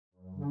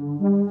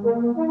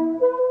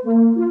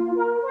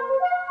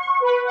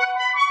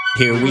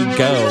Here we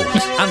go.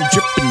 I'm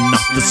dripping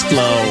off this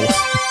flow.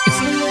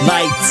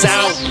 Lights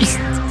out.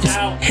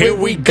 Here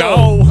we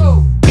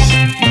go.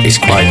 It's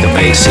quite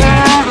amazing.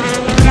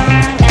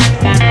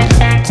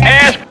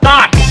 Ask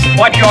not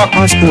what your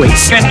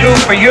Voice. can do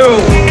for you.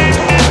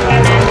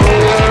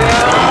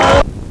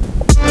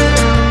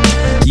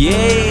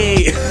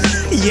 Yay!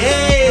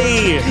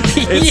 Yay!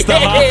 It's the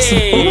Haas.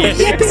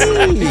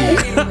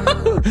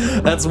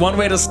 That's one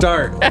way to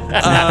start.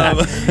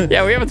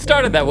 Yeah, we haven't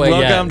started that way yet.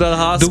 Welcome to the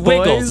Haas The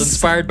Wiggles, Boys.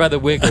 inspired by the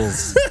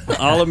Wiggles.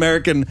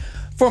 All-American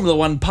Formula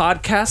One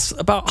podcast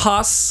about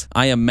Haas.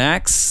 I am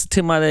Max.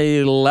 To my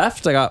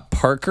left, I got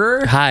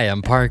Parker. Hi,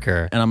 I'm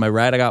Parker. And on my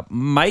right, I got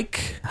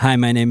Mike. Hi,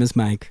 my name is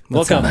Mike.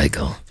 Welcome.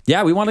 Michael.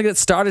 Yeah, we want to get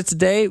started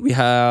today. We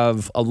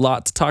have a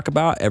lot to talk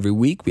about. Every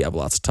week, we have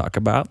lots to talk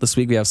about. This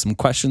week, we have some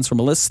questions from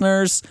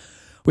listeners.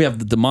 We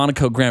have the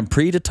Monaco Grand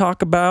Prix to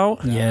talk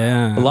about.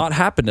 Yeah. A lot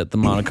happened at the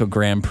Monaco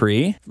Grand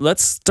Prix.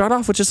 Let's start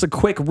off with just a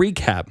quick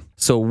recap.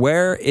 So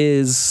where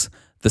is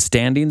the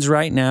standings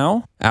right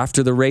now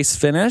after the race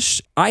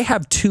finished? I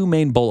have two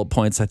main bullet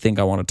points I think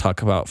I want to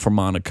talk about for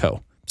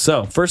Monaco.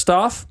 So first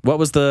off, what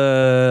was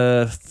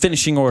the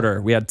finishing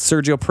order? We had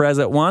Sergio Perez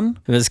at 1.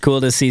 It was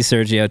cool to see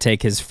Sergio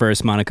take his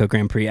first Monaco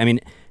Grand Prix. I mean,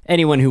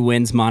 anyone who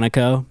wins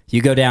Monaco,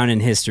 you go down in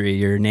history.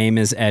 Your name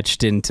is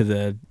etched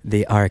into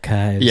the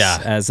archives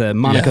as a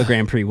Monaco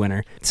Grand Prix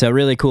winner. So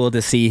really cool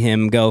to see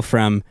him go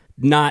from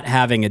not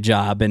having a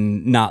job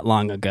and not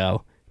long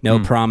ago,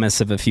 no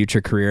promise of a future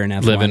career in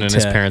F1. Living in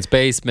his parents'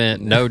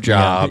 basement, no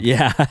job.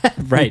 Yeah,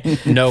 right.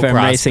 No From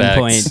prospects. Racing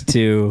Point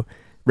to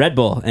Red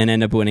Bull and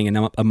end up winning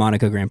a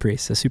Monaco Grand Prix.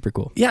 So super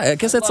cool. Yeah, I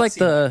guess it's like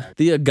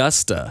the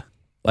Augusta.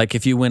 Like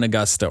if you win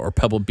Augusta or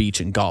Pebble Beach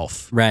in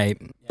golf. Right.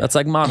 That's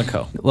like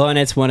Monaco. Well, and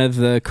it's one of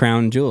the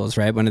crown jewels,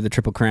 right? One of the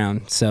Triple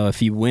Crown. So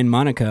if you win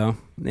Monaco,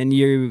 then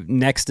your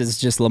next is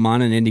just Le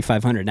Mans and Indy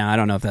 500. Now, I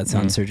don't know if that's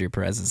on Sergio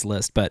Perez's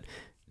list, but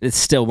it's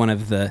still one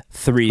of the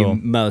three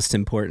most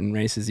important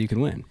races you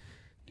can win.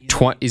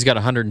 He's got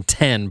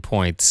 110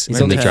 points He's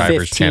in only the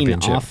Drivers' 15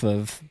 Championship. off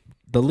of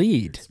the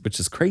lead. Which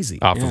is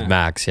crazy. Off of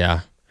Max,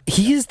 yeah.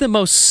 He is the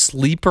most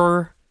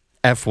sleeper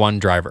F1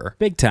 driver.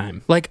 Big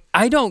time. Like,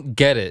 I don't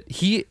get it.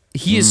 He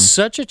is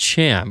such a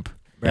champ.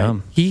 Yeah.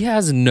 He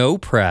has no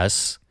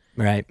press.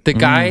 Right. The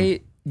guy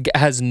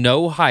has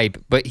no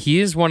hype, but he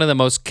is one of the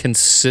most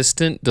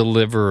consistent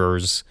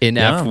deliverers in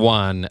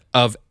F1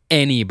 of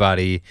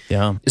anybody.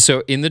 Yeah.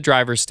 So in the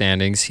driver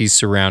standings, he's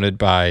surrounded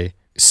by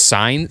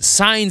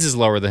Sainz is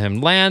lower than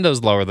him.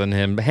 Lando's lower than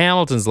him.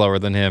 Hamilton's lower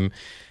than him.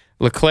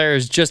 Leclerc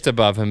is just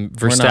above him.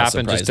 We're not Verstappen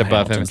surprised just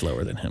above Hamilton's him.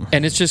 lower than him.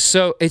 And it's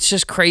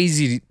just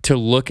crazy to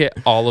look at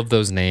all of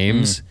those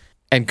names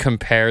and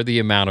compare the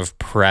amount of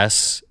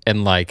press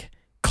and like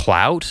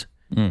clout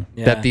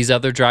that these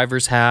other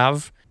drivers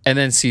have, and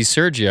then see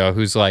Sergio,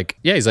 who's like,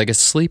 he's like a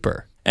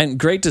sleeper. And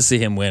great to see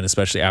him win,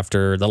 especially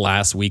after the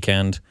last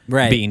weekend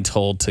being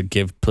told to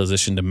give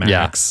position to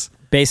Max.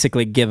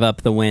 Basically give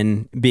up the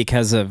win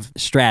because of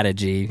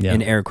strategy,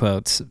 in air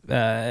quotes.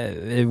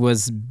 It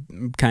was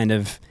kind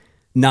of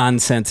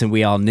nonsense and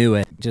we all knew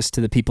it, just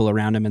to the people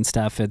around him and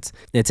stuff.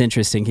 It's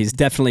interesting. He's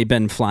definitely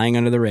been flying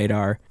under the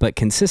radar, but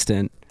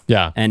consistent.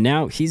 Yeah. And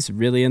now he's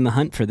really in the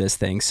hunt for this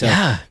thing. So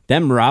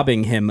them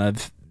robbing him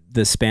of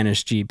the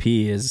Spanish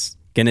GP is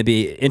going to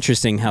be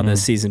interesting how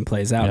this season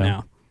plays out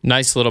now.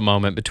 Nice little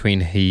moment between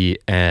he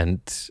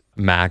and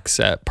Max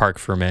at Parc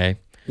Fermé.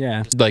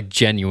 Yeah. Like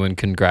genuine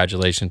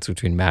congratulations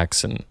between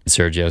Max and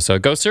Sergio. So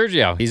go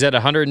Sergio. He's at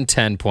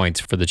 110 points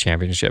for the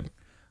championship.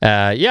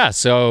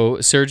 So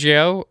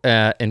Sergio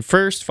in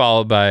first,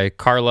 followed by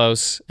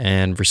Carlos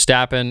and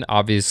Verstappen.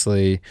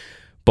 Obviously,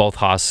 both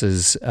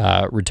Haas's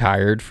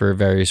retired for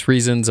various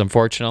reasons,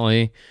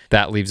 unfortunately.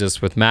 That leaves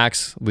us with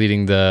Max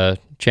leading the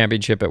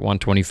championship at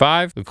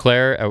 125,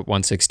 Leclerc at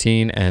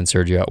 116, and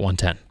Sergio at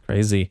 110.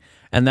 Crazy.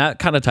 And that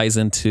kind of ties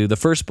into the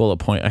first bullet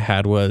point I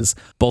had was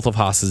both of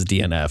Haas's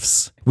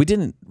DNFs. We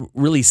didn't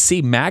really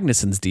see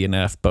Magnussen's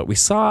DNF, but we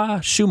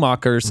saw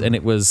Schumacher's, and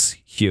it was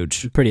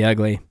huge. Pretty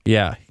ugly.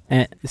 Yeah.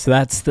 And so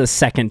that's the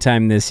second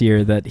time this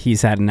year that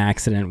he's had an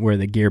accident where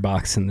the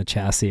gearbox and the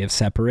chassis have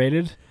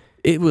separated.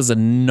 It was a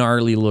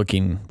gnarly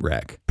looking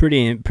wreck.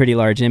 Pretty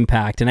large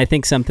impact. And I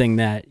think something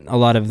that a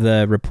lot of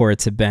the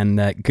reports have been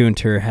that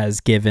Gunter has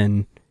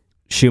given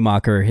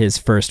Schumacher his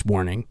first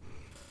warning,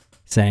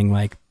 saying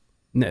like,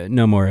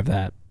 no more of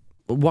that.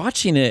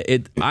 Watching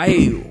it,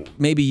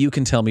 maybe you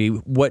can tell me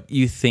what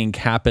you think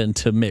happened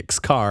to Mick's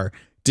car.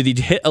 Did he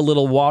hit a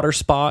little water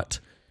spot?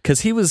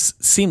 Because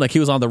seemed like he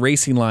was on the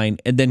racing line,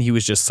 and then he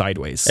was just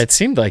sideways. It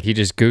seemed like he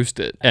just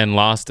goosed it and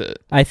lost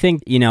it. I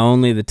think,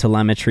 only the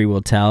telemetry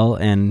will tell,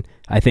 and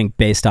I think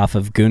based off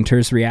of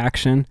Gunter's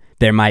reaction,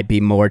 there might be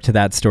more to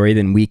that story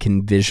than we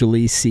can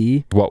visually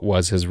see. What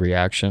was his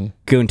reaction?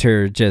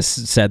 Gunter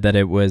just said that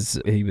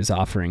he was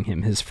offering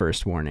him his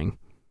first warning.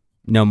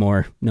 No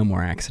more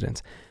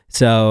accidents.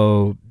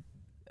 So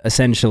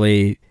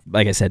essentially,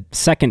 like I said,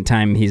 second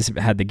time he's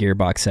had the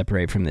gearbox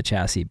separate from the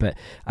chassis. But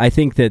I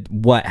think that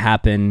what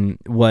happened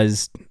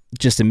was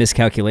just a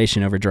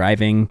miscalculation over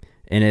driving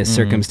in a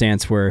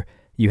circumstance where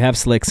you have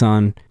slicks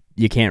on,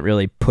 you can't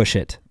really push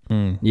it.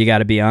 You got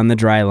to be on the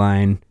dry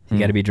line. You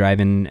got to be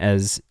driving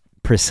as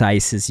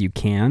precise as you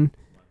can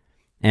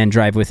and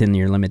drive within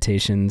your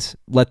limitations.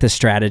 Let the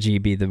strategy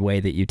be the way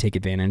that you take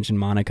advantage in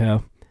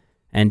Monaco,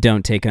 and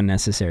don't take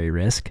unnecessary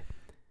risk.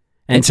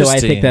 And so I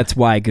think that's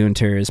why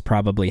Gunter is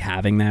probably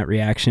having that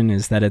reaction,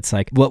 is that it's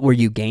like, what were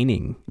you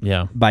gaining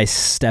by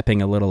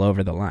stepping a little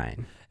over the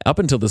line? Up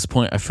until this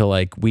point, I feel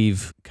like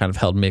we've kind of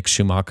held Mick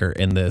Schumacher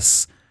in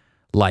this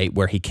light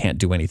where he can't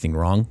do anything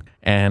wrong.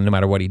 And no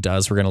matter what he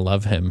does, we're going to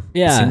love him.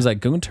 Yeah. It seems like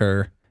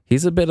Gunter,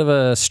 he's a bit of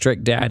a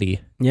strict daddy.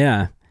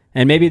 Yeah.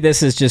 And maybe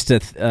this is just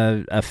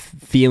a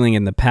feeling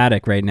in the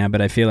paddock right now,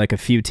 but I feel like a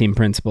few team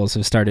principals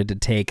have started to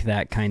take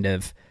that kind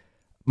of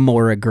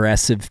more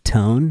aggressive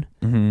tone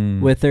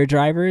with their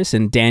drivers,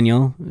 and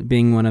Daniel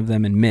being one of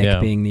them and Mick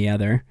being the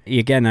other.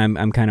 Again,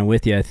 I'm kind of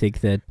with you. I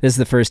think that this is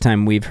the first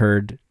time we've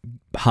heard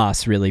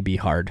Haas really be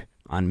hard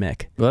on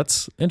Mick. Well,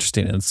 that's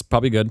interesting. It's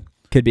probably good.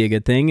 Could be a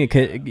good thing. It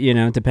could,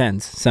 it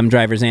depends. Some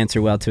drivers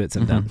answer well to it,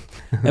 some don't.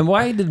 And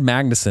why did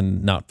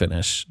Magnussen not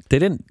finish? They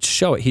didn't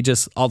show it. He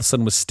just all of a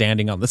sudden was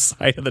standing on the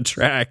side of the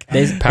track.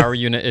 Power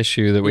unit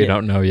issue that we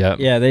don't know yet.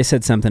 Yeah, they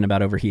said something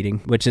about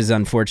overheating, which is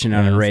unfortunate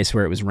on a race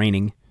where it was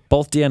raining.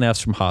 Both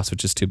DNFs from Haas,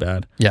 which is too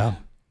bad. Yeah.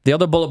 The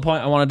other bullet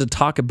point I wanted to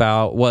talk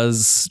about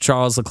was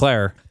Charles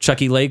Leclerc,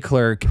 Chucky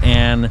Leclerc,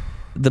 and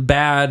the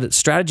bad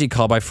strategy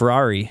call by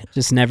Ferrari.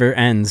 Just never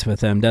ends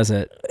with them, does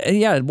it? And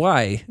yeah,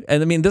 why?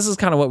 And I mean, this is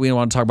kind of what we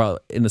want to talk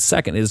about in a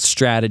second, is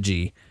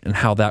strategy and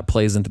how that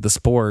plays into the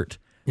sport.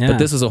 Yeah. But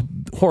this is a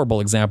horrible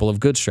example of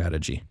good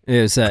strategy.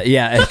 It was,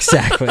 yeah,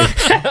 exactly.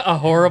 A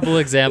horrible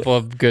example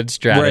of good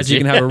strategy. Whereas you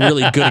can have a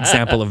really good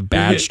example of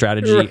bad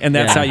strategy, and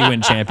that's how you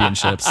win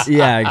championships.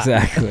 Yeah,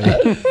 exactly.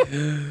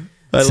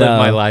 I live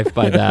my life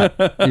by that.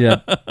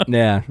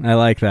 Yeah, I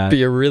like that.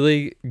 Be a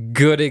really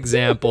good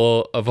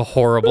example of a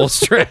horrible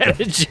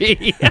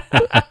strategy.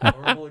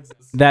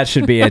 That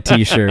should be a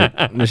t-shirt.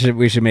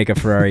 We should make a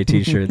Ferrari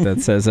t-shirt that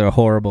says a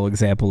horrible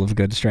example of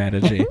good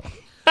strategy.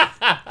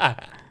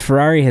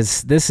 Ferrari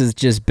this has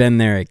just been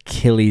their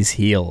Achilles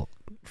heel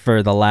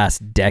for the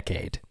last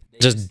decade.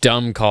 Just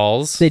dumb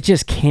calls. They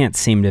just can't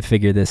seem to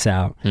figure this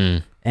out.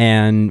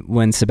 And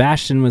when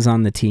Sebastian was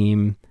on the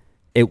team,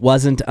 it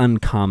wasn't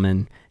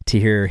uncommon to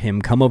hear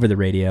him come over the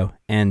radio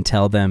and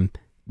tell them,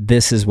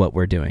 this is what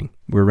we're doing.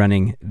 We're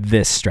running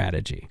this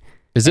strategy.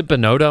 Is it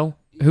Binotto?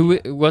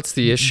 What's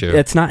the issue?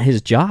 It's not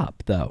his job,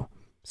 though.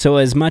 So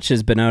as much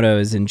as Binotto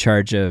is in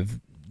charge of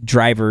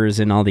drivers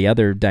and all the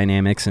other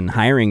dynamics and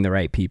hiring the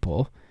right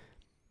people,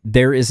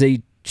 there is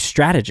a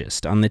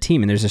strategist on the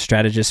team, and there's a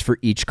strategist for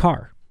each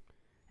car.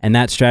 And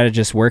that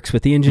strategist works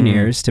with the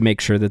engineers to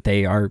make sure that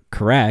they are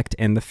correct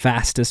and the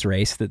fastest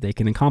race that they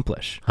can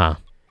accomplish.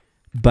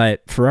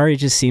 But Ferrari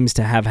just seems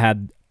to have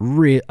had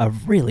a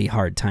really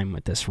hard time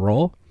with this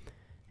role.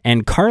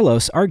 And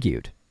Carlos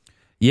argued.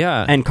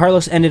 Yeah. And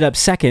Carlos ended up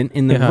second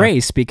in the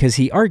race because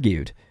he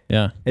argued.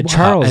 Yeah. And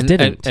Charles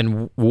didn't.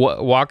 And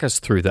walk us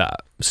through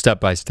that step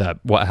by step,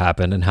 what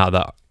happened and how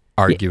the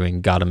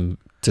arguing got him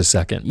to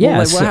second. Yeah.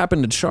 Well, what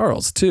happened to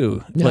Charles,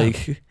 too? Yeah.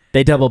 Like,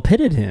 they double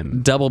pitted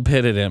him.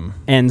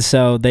 And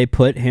so they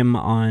put him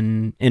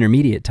on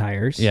intermediate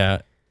tires.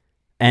 Yeah.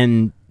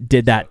 And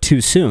did that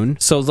too soon.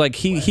 So it's like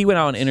he went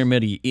out on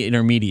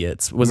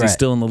intermediates. Was he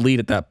still in the lead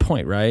at that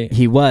point, right?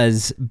 He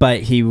was,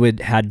 but he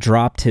had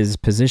dropped his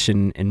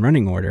position in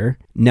running order,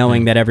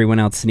 knowing that everyone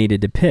else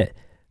needed to pit.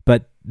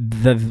 But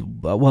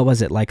what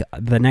was it, like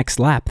the next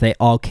lap, they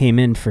all came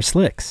in for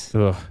slicks.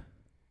 Ugh.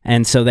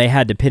 And so they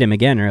had to pit him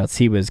again, or else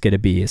he was going to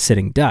be a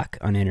sitting duck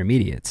on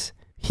intermediates.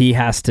 He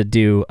has to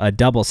do a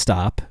double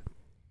stop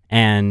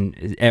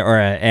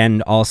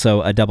and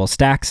also a double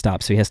stack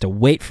stop. So he has to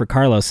wait for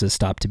Carlos's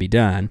stop to be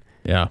done.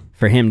 Yeah.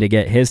 For him to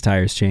get his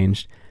tires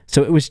changed.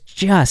 So it was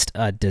just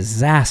a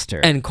disaster.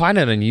 And quite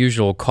an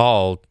unusual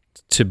call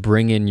to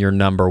bring in your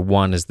number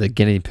one as the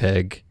guinea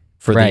pig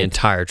for the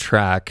entire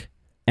track.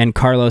 And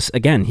Carlos,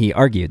 again, he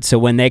argued. So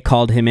when they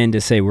called him in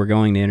to say, we're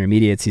going to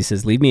intermediates, he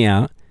says, leave me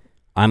out.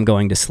 I'm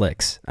going to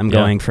slicks. I'm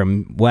going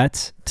from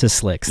wets to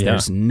slicks. Yeah.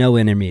 There's no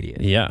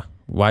intermediate. Yeah.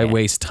 Why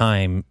waste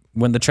time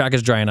when the track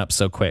is drying up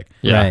so quick?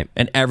 Yeah. Right.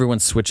 And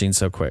everyone's switching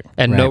so quick.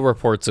 And no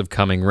reports of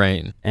coming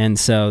rain. And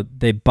so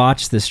they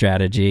botched the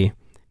strategy.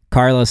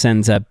 Carlos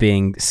ends up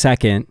being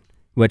second,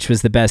 which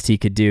was the best he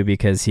could do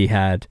because he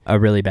had a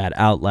really bad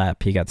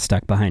outlap. He got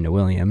stuck behind a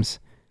Williams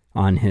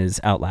on his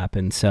outlap.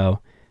 And so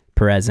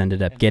Perez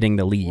ended up getting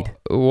the lead.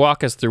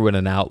 Walk us through what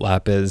an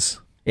outlap is.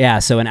 Yeah,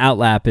 so an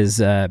outlap is,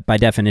 by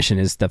definition,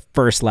 is the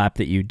first lap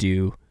that you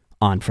do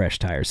on fresh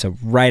tires. So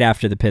right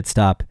after the pit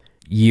stop,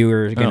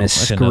 you're going to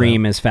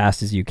scream as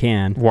fast as you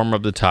can. Warm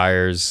up the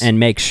tires. And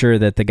make sure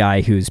that the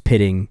guy who's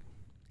pitting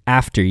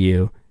after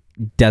you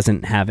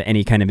doesn't have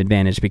any kind of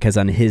advantage, because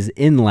on his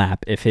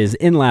in-lap, if his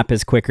in-lap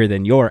is quicker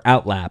than your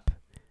outlap,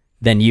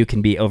 then you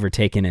can be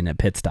overtaken in a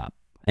pit stop.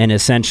 And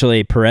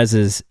essentially,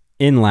 Perez's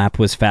in-lap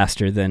was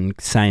faster than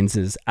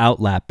Sainz's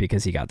outlap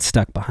because he got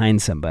stuck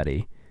behind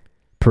somebody.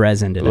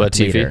 Perez ended up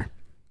leader.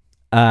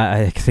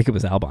 I think it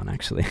was Albon,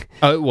 actually.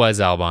 Oh, it was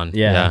Albon.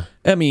 Yeah.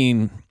 I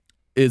mean,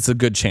 it's a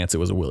good chance it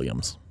was a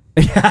Williams.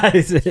 Yeah,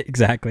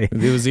 exactly.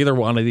 It was either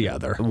one or the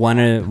other. One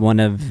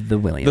of the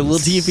Williams. The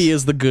Latifi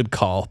is the good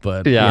call,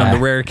 but on the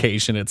rare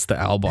occasion, it's the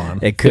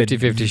Albon. It could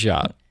 50-50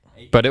 shot.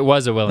 But it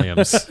was a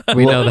Williams.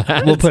 We know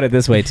that. We'll put it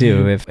this way,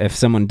 too. If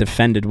someone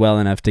defended well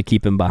enough to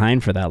keep him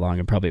behind for that long,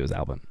 it probably was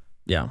Albon.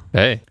 Yeah.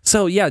 Hey.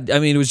 So, yeah, I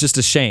mean, it was just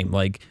a shame.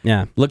 Like,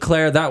 Yeah.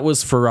 Leclerc, that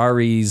was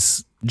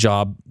Ferrari's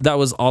job. That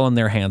was all in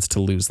their hands to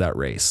lose that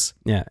race.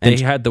 Yeah. They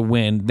had the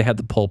win. They had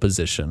the pole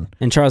position.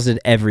 And Charles did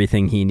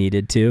everything he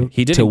needed to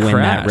win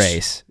crash. that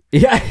race.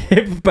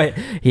 Yeah, but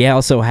he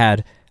also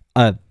had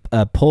a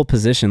pole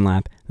position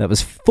lap that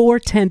was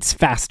 0.4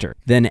 faster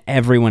than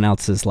everyone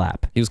else's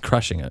lap. He was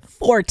crushing it.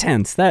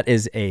 0.4. That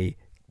is a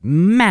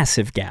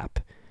massive gap.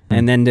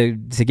 And then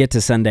to get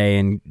to Sunday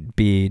and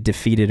be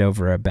defeated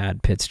over a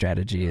bad pit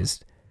strategy is,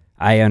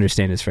 I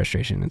understand his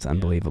frustration. It's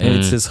unbelievable. And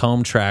it's his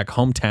home track,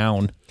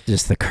 hometown.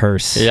 Just the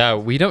curse. Yeah,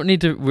 we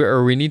need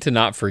to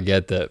not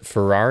forget that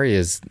Ferrari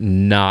is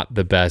not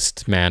the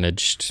best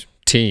managed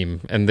team,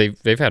 and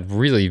they've had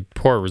really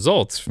poor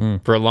results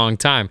for a long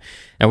time,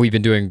 and they've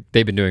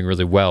been doing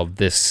really well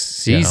this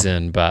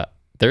season, but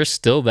they're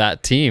still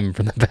that team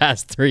from the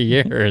past 3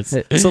 years.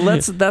 So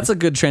that's a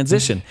good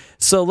transition.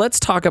 So let's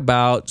talk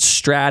about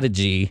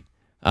strategy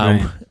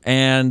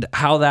and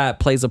how that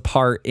plays a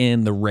part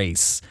in the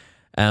race.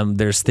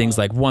 There's things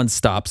like 1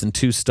 stops and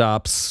 2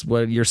 stops.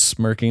 What, you're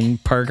smirking,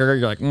 Parker?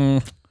 You're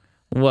like,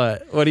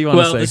 what? What do you want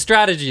to say? Well, the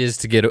strategy is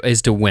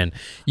to win.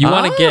 You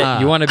want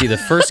to be the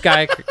first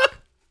guy.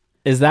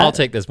 Is that? I'll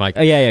take this, Mike.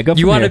 Oh yeah, go.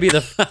 You want to be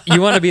the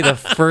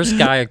first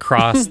guy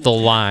across the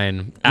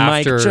line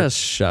after. Mike, just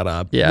shut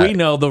up. Yeah. We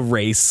know the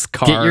race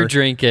car. Get your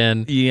drink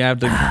in. You have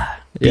to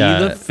be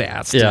the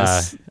fastest.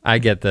 Yeah, I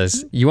get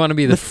this. You want to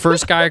be the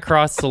first guy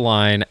across the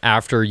line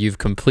after you've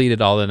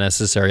completed all the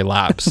necessary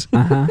laps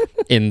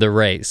in the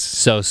race.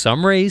 So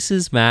some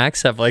races,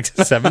 Max, have like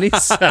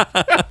 77.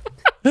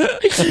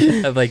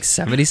 Have like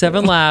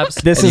 77 laps.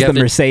 This is the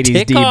Mercedes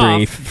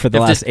debrief for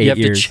the last 8 years.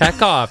 You have to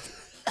check off.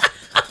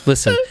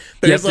 Listen,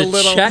 you have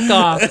to check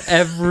off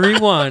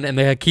everyone, and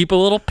they keep a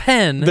little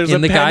pen in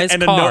the guy's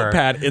and car, a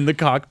notepad in the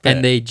cockpit,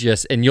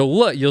 and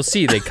you'll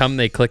see they come,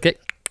 they click it,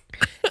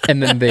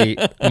 and then they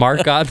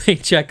mark on, they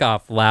check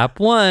off lap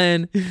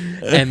 1,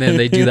 and then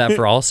they do that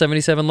for all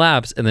 77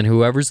 laps, and then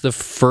whoever's the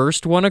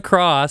first one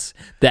across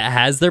that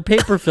has their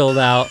paper filled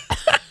out.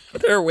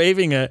 They're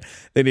waving it.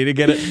 They need to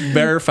get it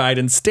verified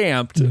and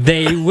stamped.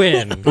 They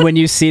win. When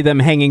you see them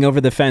hanging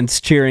over the fence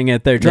cheering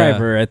at their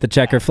driver at the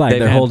checker flag,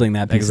 they're holding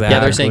that piece. Exactly.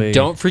 Yeah, they're saying,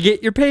 "Don't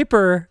forget your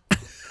paper,"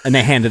 and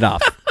they hand it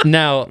off.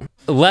 Now,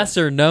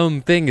 lesser known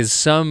thing is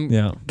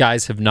some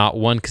guys have not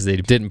won because they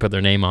didn't put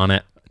their name on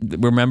it.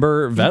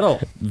 Remember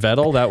Vettel?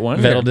 Vettel, that one.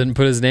 Vettel didn't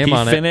put his name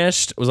on it. He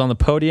finished, was on the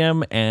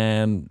podium,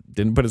 and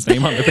didn't put his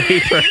name on the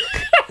paper.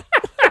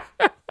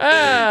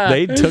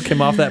 They took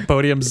him off that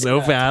podium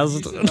so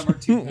fast.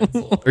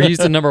 Or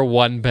used a number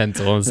 1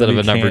 pencil instead of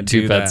a number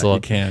 2 pencil.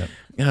 You can't.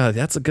 Yeah,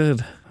 that's a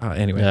good.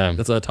 Anyway,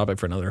 that's a topic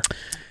for another.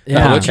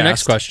 Yeah. What's your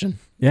next question?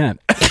 Yeah.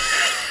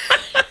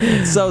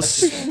 So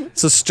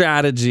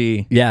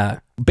strategy. Yeah.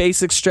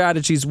 Basic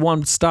strategies: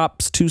 1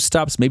 stops, 2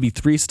 stops, maybe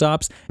 3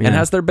 stops. Yeah. And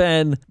has there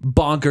been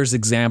bonkers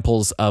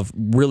examples of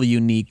really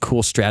unique,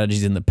 cool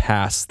strategies in the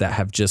past that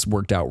have just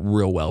worked out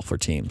real well for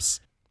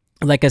teams?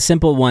 Like a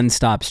simple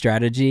 1-stop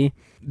strategy,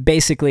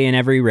 basically in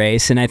every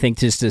race, and I think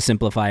just to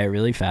simplify it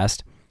really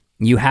fast,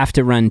 you have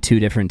to run 2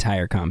 different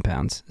tire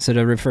compounds. So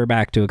to refer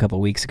back to a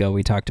couple weeks ago,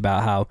 we talked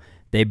about how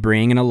they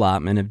bring an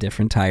allotment of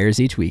different tires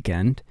each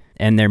weekend,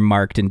 and they're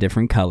marked in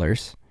different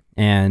colors.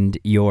 And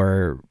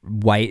your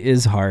white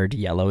is hard,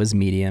 yellow is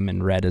medium,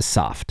 and red is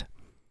soft.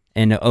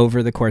 And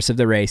over the course of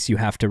the race, you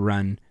have to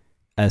run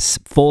a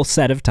full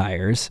set of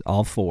tires,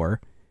 all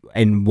 4,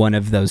 in one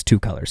of those 2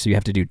 colors. So you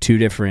have to do 2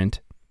 different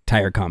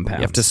tire compounds.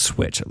 You have to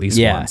switch at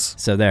least once.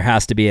 So there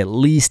has to be at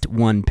least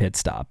 1 pit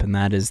stop, and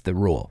that is the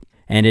rule.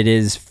 And it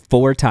is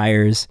for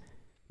tires,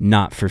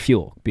 not for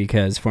fuel,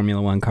 because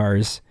Formula One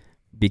cars,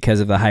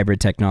 because of the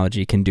hybrid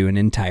technology, can do an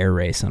entire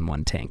race on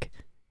 1 tank,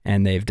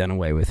 and they've done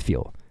away with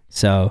fuel.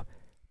 So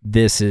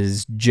this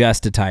is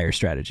just a tire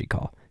strategy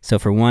call. So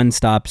for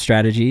 1-stop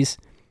strategies,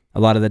 a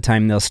lot of the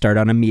time they'll start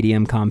on a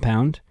medium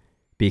compound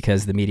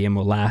because the medium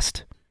will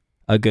last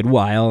a good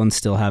while and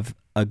still have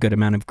a good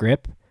amount of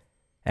grip,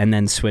 and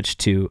then switch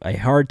to a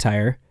hard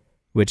tire,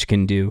 which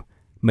can do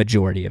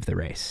majority of the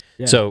race.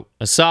 Yeah. So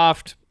a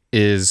soft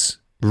is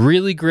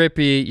really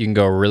grippy. You can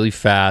go really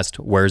fast,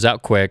 wears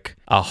out quick.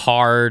 A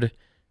hard,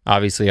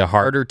 obviously a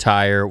harder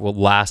tire will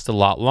last a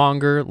lot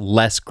longer,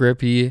 less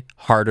grippy,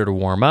 harder to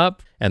warm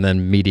up. And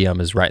then medium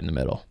is right in the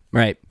middle.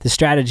 Right. The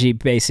strategy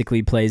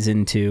basically plays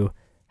into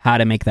how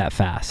to make that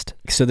fast.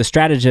 So the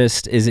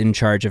strategist is in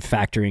charge of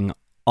factoring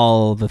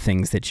all the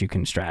things that you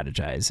can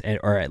strategize,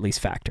 or at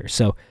least factor.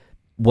 So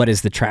what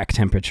is the track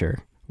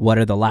temperature? What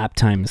are the lap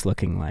times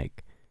looking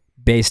like?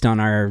 Based on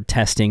our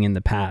testing in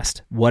the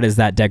past, what does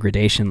that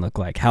degradation look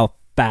like? How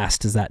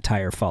fast does that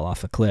tire fall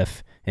off a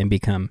cliff and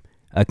become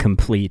a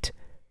complete,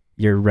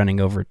 you're running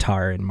over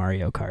tar in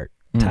Mario Kart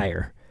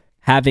tire.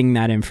 Having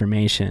that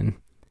information,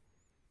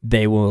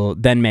 they will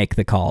then make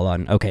the call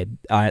on, okay,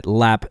 at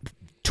lap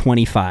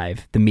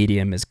 25, the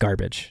medium is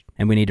garbage,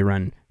 and we need to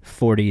run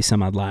 40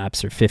 some odd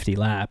laps or 50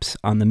 laps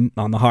on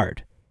the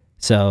hard.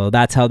 So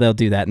that's how they'll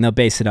do that, and they'll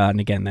base it on,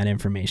 again, that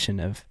information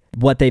of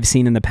what they've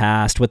seen in the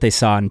past, what they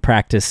saw in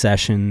practice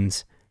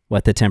sessions,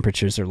 what the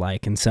temperatures are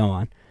like, and so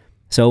on.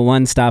 So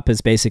one stop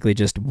is basically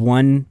just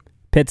one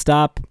pit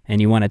stop, and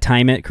you want to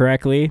time it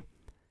correctly,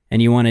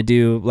 and you want to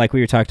do, like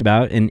we were talked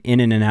about, an in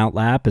and out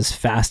lap as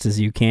fast as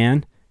you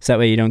can, so that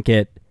way you don't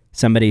get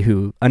somebody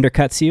who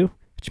undercuts you,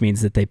 which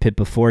means that they pit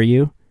before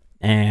you,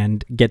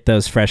 and get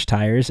those fresh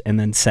tires, and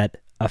then set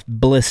a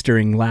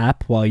blistering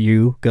lap while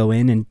you go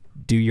in and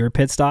do your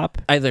pit stop.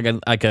 I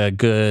think like a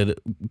good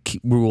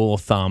rule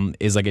of thumb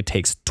is like it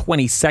takes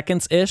 20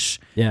 seconds ish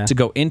to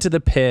go into the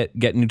pit,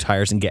 get new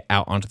tires, and get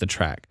out onto the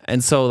track.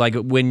 And so like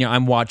when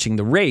I'm watching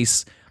the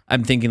race,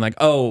 I'm thinking like,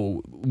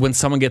 oh, when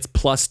someone gets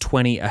plus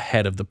 20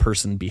 ahead of the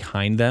person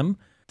behind them,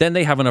 then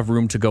they have enough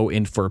room to go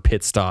in for a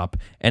pit stop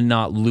and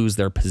not lose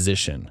their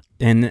position.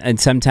 And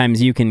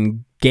sometimes you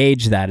can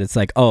gauge that. It's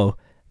like, oh,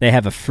 they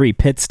have a free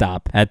pit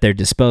stop at their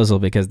disposal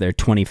because they're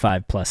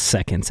 25 plus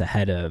seconds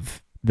ahead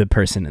of the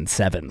person in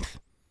 7th,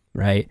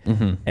 right?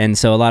 Mm-hmm. And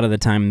so a lot of the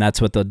time, that's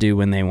what they'll do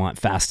when they want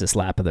fastest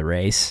lap of the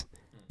race.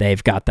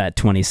 They've got that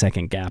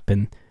 20-second gap,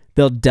 and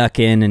they'll duck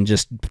in and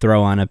just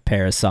throw on a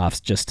pair of softs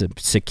just to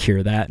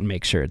secure that and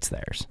make sure it's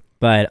theirs.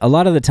 But a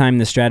lot of the time,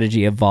 the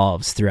strategy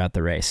evolves throughout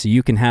the race. So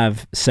you can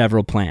have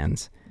several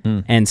plans.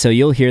 And so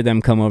you'll hear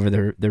them come over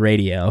the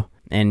radio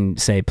and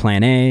say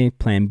plan A,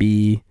 plan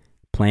B,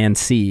 plan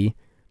C,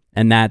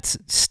 and that's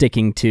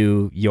sticking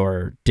to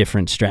your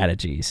different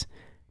strategies.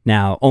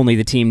 Now, only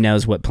the team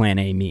knows what plan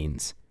A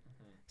means.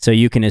 So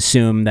you can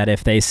assume that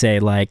if they say,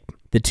 like,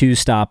 the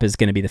 2-stop is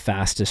going to be the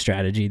fastest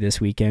strategy this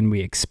weekend,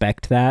 we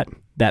expect that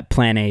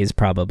plan A is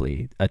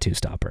probably a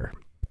 2-stopper.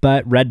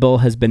 But Red Bull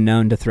has been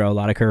known to throw a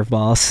lot of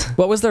curveballs.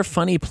 What was their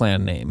funny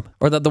plan name?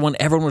 Or the one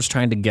everyone was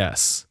trying to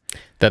guess?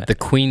 That the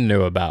Queen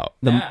knew about.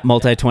 The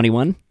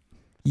Multi-21?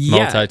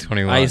 Yeah,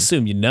 Multi-21. I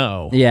assume you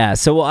know. Yeah,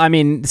 so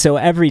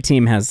every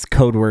team has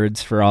code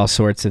words for all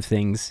sorts of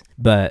things,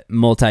 but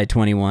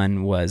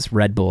Multi-21 was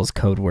Red Bull's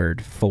code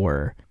word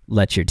for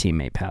let your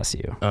teammate pass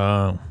you.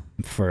 Oh.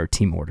 For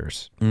team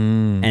orders.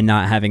 And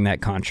not having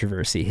that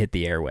controversy hit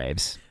the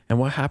airwaves. And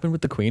what happened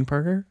with the Queen,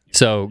 Parker?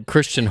 So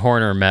Christian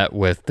Horner met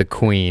with the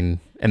Queen,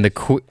 and the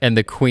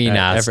Queen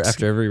asked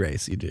after every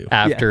race you do.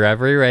 After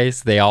every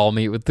race, they all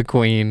meet with the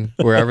Queen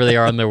wherever they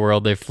are in the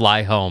world. They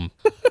fly home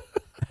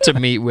to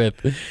meet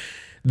with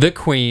the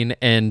Queen,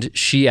 and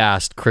she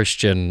asked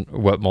Christian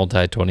what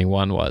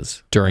Multi-21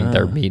 was during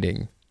their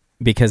meeting.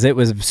 Because it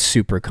was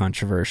super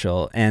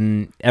controversial,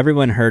 and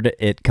everyone heard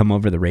it come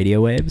over the radio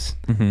waves.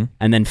 Mm-hmm.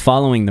 And then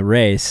following the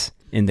race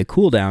in the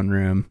cool down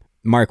room,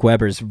 Mark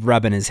Webber's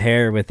rubbing his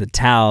hair with a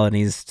towel, and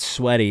he's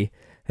sweaty,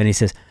 and he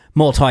says,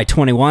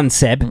 Multi-21,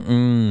 Seb.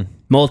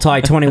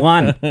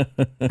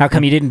 Multi-21. How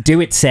come you didn't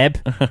do it, Seb?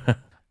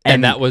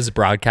 And that was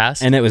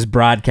broadcast? And it was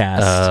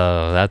broadcast.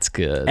 Oh, that's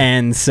good.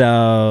 And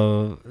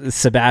so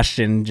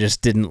Sebastian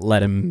just didn't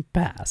let him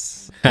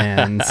pass.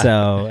 And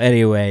so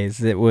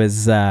anyways, it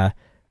was a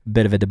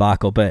bit of a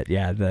debacle. But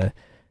yeah,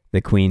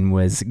 the Queen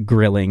was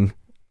grilling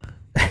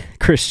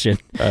Christian.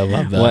 I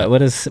love that. What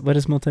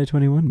does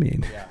Multi-21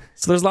 mean? Yeah.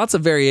 So there's lots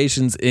of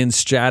variations in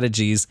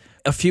strategies.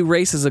 A few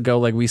races ago,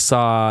 like we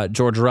saw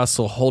George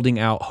Russell holding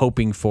out,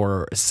 hoping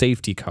for a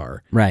safety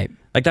car. Right.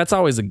 Like that's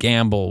always a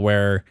gamble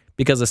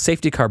because a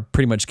safety car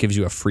pretty much gives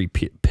you a free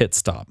pit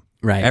stop.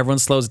 Right. Everyone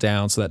slows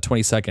down, so that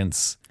 20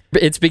 seconds.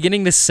 It's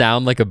beginning to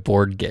sound like a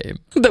board game.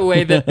 The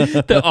way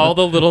that all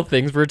the little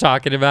things we're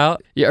talking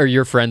about, or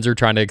your friends are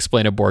trying to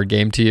explain a board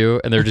game to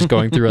you, and they're just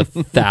going through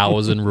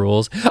 1,000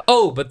 rules.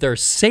 Oh, but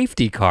there's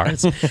safety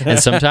cars, and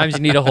sometimes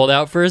you need to hold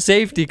out for a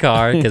safety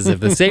car because if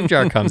the safety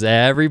car comes,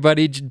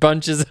 everybody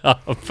bunches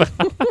up.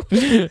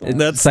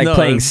 It's like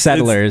playing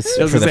Settlers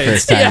for the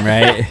first time,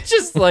 right?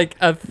 Just like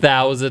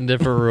 1,000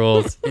 different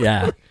rules.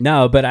 Yeah.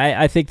 No, but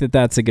I think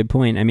that's a good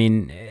point. I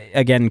mean,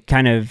 again,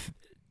 kind of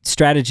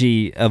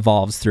strategy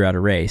evolves throughout a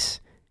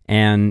race,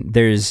 and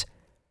there's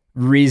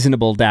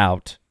reasonable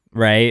doubt,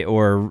 right?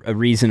 Or a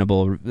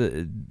reasonable,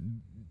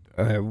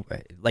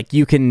 like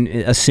you can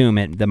assume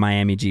at the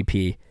Miami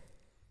GP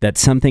that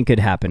something could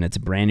happen. It's a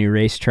brand new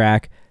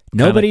racetrack.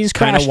 Nobody's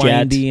crashed yet. Kind of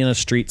windy in a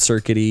street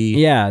circuity.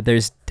 Yeah,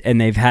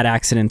 and they've had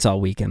accidents all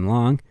weekend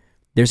long.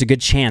 There's a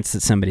good chance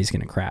that somebody's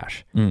going to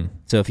crash.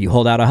 So if you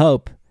hold out a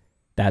hope,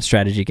 that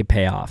strategy could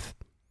pay off.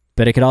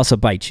 But it could also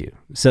bite you.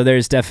 So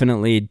there's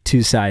definitely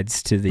two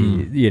sides to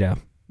the,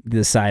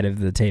 the side of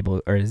the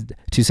table, or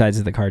two sides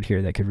of the card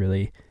here that could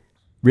really,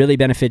 really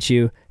benefit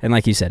you. And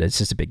like you said, it's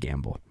just a big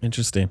gamble.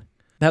 Interesting.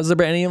 Has there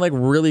been any like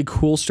really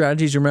cool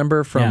strategies you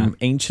remember from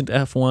ancient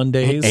F1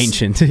 days?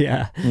 Ancient,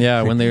 yeah.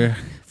 Yeah, when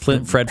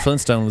Fred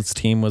Flintstone's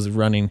team was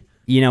running.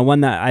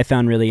 One that I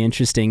found really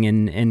interesting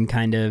and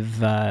kind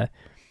of,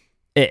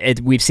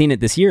 we've seen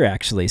it this year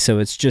actually. So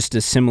it's just a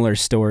similar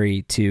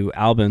story to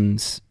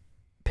Albon's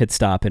pit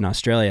stop in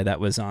Australia that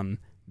was on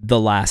the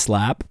last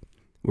lap,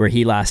 where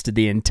he lasted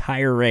the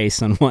entire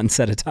race on one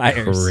set of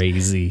tires.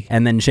 Crazy.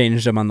 And then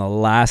changed them on the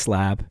last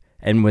lap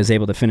and was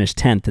able to finish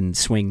 10th and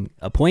swing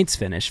a points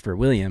finish for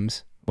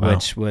Williams,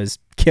 which was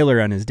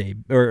killer on his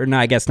debut. Or no,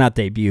 I guess not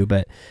debut,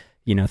 but,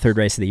 third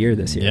race of the year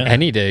this year. Yeah.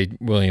 Any day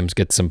Williams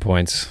gets some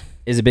points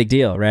is a big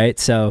deal, right?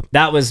 So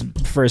that was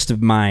first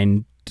of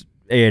mind,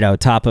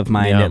 top of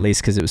mind, at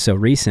least because it was so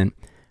recent.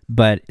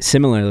 But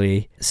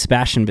similarly,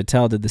 Sebastian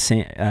Vettel did the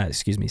same.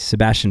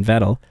 Sebastian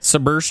Vettel.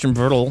 Sebastian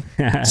Vettel.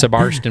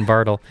 Sebastian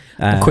Vettel.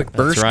 Quick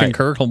burst right. and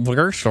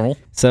Kirkle.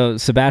 So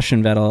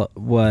Sebastian Vettel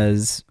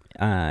was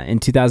in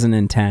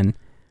 2010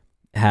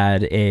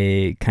 had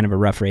a kind of a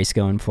rough race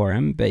going for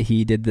him, but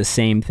he did the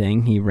same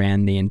thing. He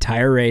ran the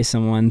entire race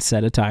on one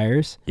set of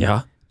tires.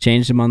 Yeah.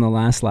 Changed them on the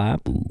last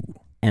lap,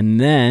 and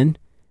then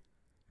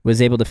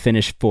was able to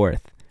finish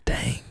 4th.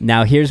 Dang.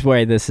 Now here's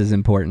why this is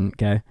important,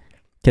 okay?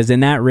 Because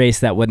in that race,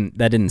 that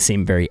didn't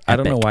seem very epic. I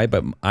don't know why,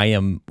 but I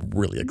am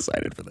really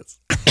excited for this.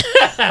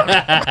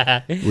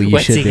 Well, you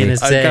What's should he be. gonna I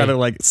say? kind of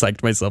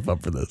psyched myself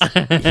up for this.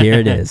 Here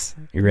it is.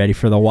 You ready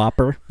for the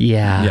whopper?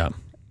 Yeah.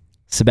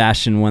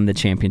 Sebastian won the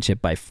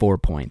championship by 4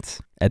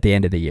 points at the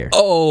end of the year.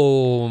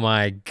 Oh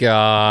my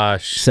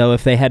gosh. So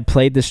if they had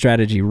played the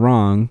strategy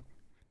wrong,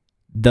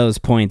 those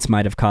points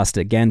might have cost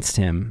against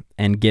him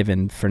and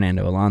given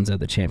Fernando Alonso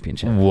the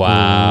championship.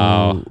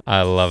 Wow. Ooh.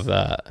 I love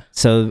that.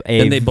 So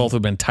Then they both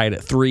have been tied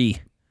at 3.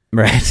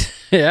 right.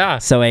 Yeah.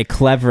 So a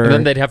clever. And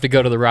then they'd have to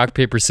go to the rock,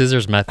 paper,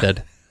 scissors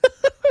method.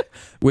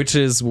 Which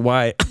is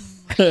why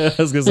I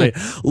was going to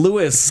say,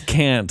 Lewis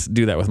can't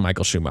do that with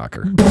Michael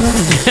Schumacher.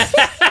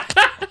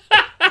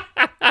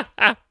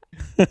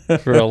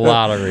 For a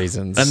lot of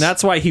reasons. And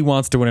that's why he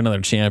wants to win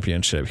another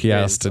championship. He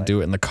has to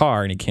do it in the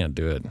car, and he can't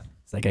do it.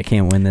 It's like, I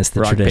can't win this the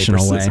Rock,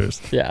 traditional paper, way.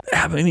 scissors. Yeah.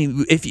 I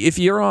mean, if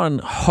you're on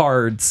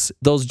hards,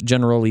 those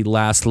generally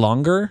last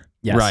longer,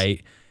 Yes.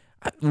 right?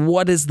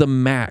 What is the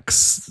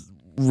max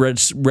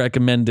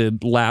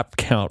recommended lap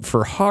count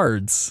for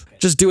hards?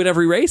 Just do it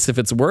every race if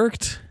it's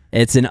worked.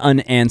 It's an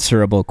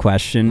unanswerable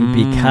question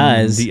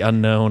because The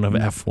unknown of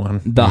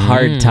F1. the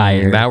hard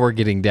tire. Now we're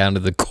getting down to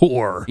the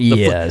core.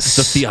 Yes.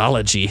 The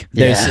theology.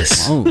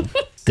 There's oh,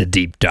 The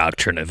deep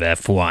doctrine of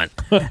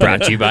F1.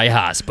 Brought to you by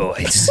Haas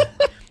Boys.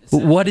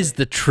 What is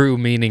the true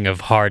meaning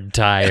of hard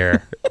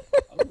tire?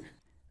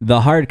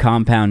 the hard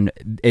compound,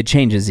 it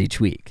changes each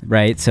week,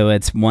 right? So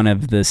it's one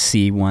of the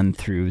C1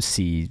 through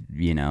C,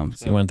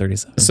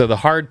 C137. So the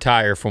hard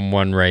tire from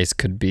one race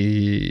could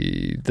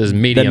be the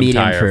medium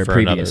tire for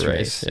another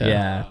race.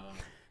 Yeah.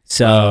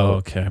 So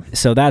okay.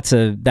 So that's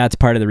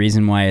part of the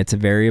reason why it's a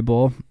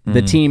variable.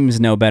 The teams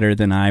know better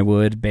than I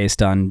would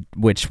based on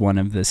which one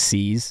of the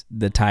C's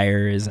the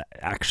tire is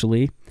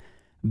actually.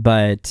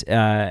 But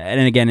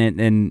and again,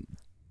 in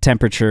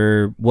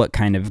temperature, what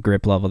kind of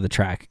grip level the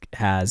track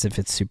has, if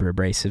it's super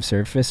abrasive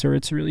surface or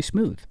it's really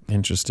smooth.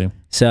 Interesting.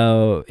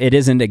 So it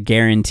isn't a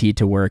guarantee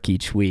to work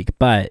each week,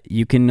 but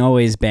you can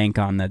always bank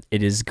on that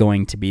it is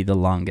going to be the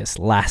longest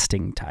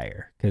lasting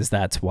tire, because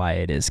that's why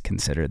it is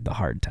considered the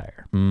hard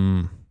tire.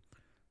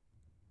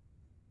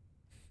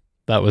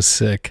 That was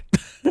sick.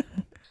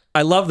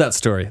 I love that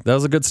story. That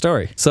was a good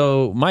story.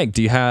 So, Mike,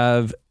 do you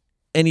have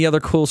any other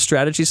cool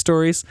strategy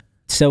stories?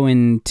 So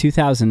in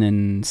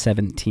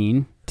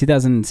 2017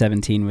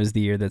 was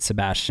the year that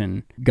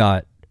Sebastian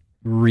got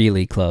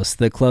really close.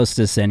 The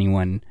closest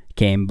anyone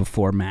came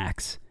before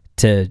Max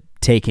to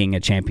taking a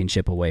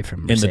championship away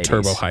from Mercedes. In the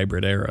turbo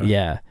hybrid era.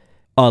 Yeah.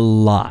 A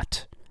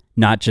lot.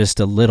 Not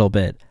just a little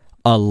bit.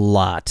 A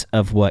lot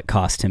of what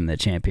cost him the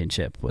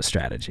championship was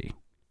strategy.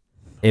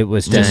 It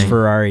was just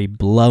Ferrari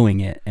blowing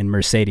it and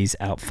Mercedes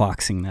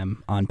outfoxing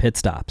them on pit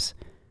stops.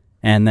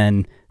 And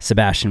then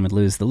Sebastian would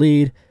lose the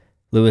lead.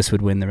 Lewis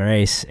would win the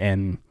race,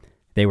 and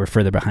they were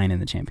further behind in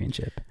the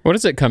championship. What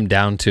does it come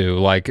down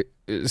to?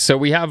 So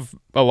we have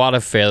a lot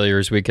of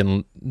failures we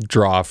can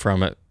draw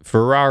from it.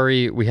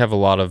 Ferrari, we have a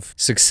lot of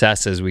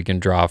successes we can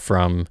draw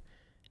from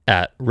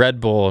at Red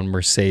Bull and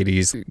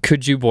Mercedes.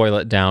 Could you boil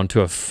it down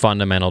to a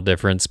fundamental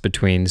difference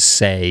between,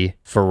 say,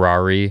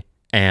 Ferrari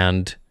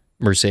and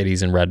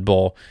Mercedes and Red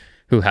Bull,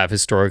 who have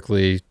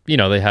historically,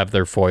 they have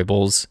their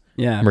foibles.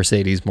 Yeah.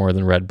 Mercedes more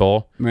than Red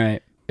Bull.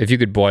 Right. If you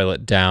could boil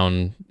it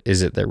down,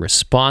 is it their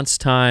response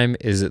time?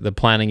 Is it the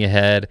planning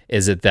ahead?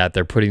 Is it that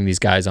they're putting these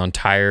guys on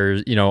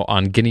tires,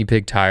 on guinea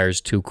pig tires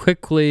too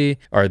quickly?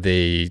 Are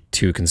they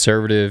too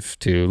conservative,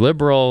 too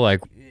liberal?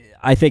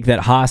 I think that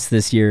Haas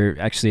this year,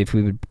 actually, if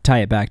we would tie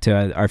it back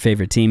to our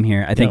favorite team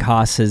here, I think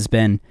Haas has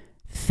been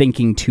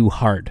thinking too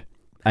hard.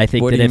 I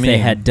think that if they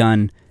had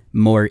done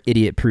more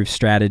idiot-proof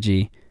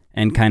strategy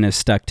and kind of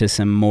stuck to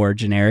some more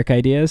generic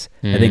ideas,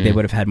 I think they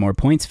would have had more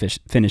points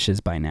finishes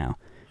by now.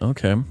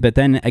 Okay. But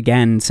then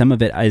again, some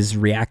of it is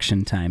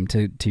reaction time,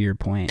 to your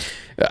point.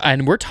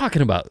 And we're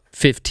talking about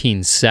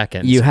 15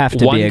 seconds. You have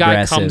to One be guy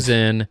aggressive. comes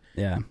in,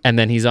 and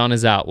then he's on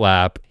his out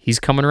lap.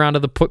 He's coming around to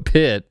the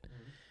pit,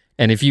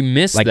 And if you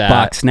miss like that,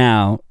 box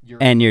now,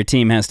 and your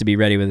team has to be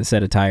ready with a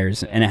set of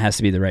tires, and it has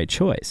to be the right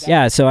choice.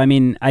 Yeah, so I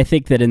mean, I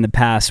think that in the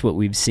past, what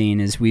we've seen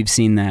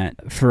that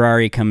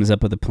Ferrari comes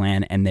up with a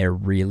plan, and they're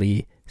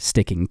really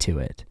sticking to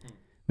it,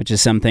 which is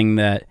something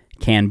that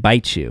can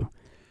bite you.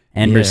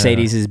 And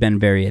Mercedes has been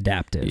very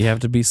adaptive. You have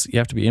to be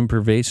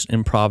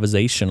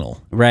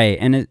improvisational. Right,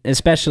 and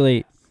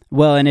especially,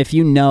 well, and if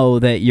you know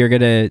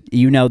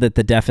that that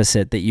the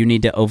deficit that you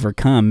need to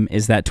overcome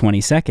is that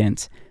 20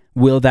 seconds,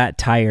 will that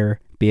tire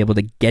be able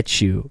to get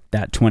you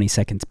that 20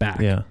 seconds back?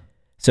 Yeah.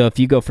 So if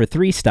you go for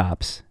 3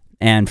 stops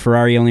and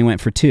Ferrari only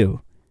went for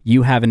 2,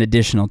 you have an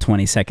additional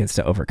 20 seconds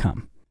to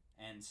overcome.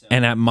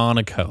 And at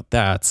Monaco,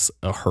 that's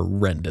a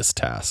horrendous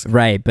task.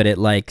 Right, but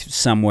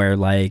somewhere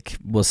like,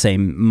 we'll say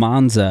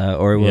Monza,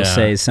 or we'll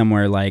say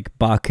somewhere like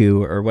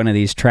Baku, or one of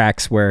these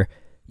tracks where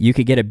you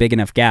could get a big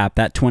enough gap,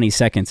 that 20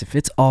 seconds, if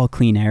it's all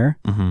clean air,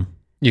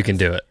 you can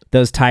do it.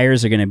 Those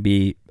tires are going to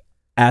be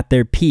at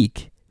their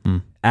peak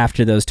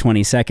after those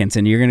 20 seconds,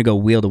 and you're going to go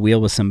wheel to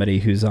wheel with somebody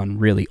who's on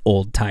really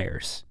old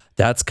tires.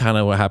 That's kind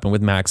of what happened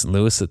with Max and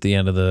Lewis at the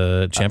end of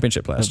the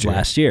championship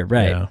last year.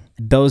 Right. Yeah.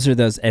 Those,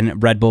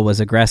 and Red Bull was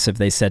aggressive.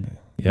 They said,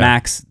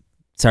 Max,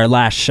 it's our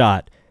last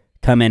shot.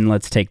 Come in,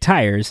 let's take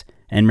tires.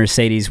 And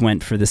Mercedes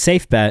went for the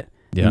safe bet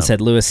and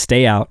said, Lewis,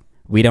 stay out.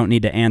 We don't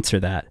need to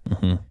answer that.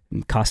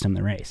 And cost him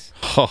the race.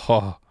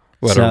 What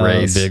a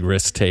race. Big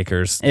risk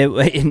takers.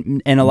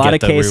 In a lot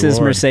of the cases,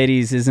 reward.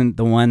 Mercedes isn't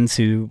the ones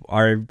who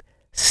are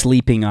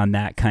sleeping on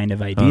that kind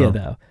of idea,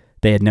 though.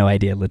 They had no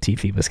idea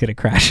Latifi was going to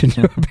crash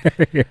into a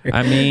barrier.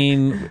 I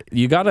mean,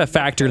 you got to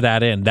factor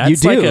that in.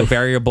 That's like a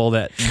variable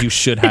that you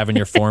should have in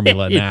your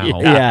formula now.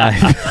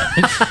 Yeah.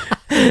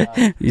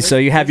 So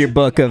you have your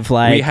book of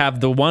we have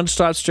the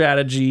one-shot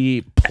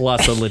strategy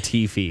plus a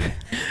Latifi.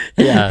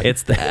 Yeah.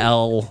 It's the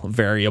L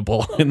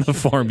variable in the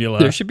formula.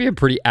 There should be a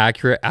pretty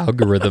accurate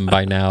algorithm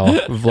by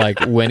now of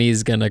when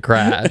he's going to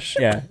crash.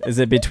 Yeah. Is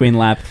it between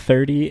lap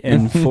 30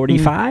 and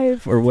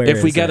 45, or where?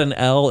 If we get an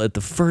L at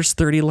the first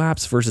 30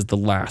 laps versus the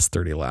last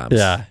 30 laps.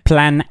 Yeah.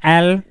 Plan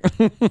L.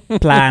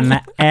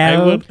 Plan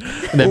L. And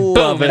then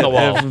boom, in the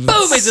wall.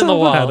 Boom, he's in the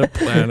wall. Had a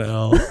plan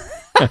L.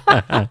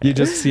 You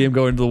just see him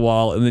go into the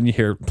wall, and then you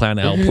hear plan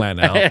L, plan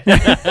L.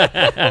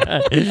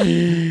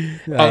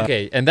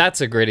 Okay, and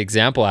that's a great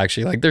example,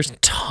 actually. There's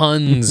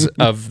tons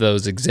of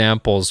those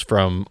examples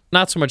from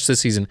not so much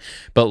this season,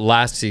 but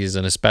last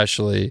season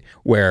especially,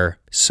 where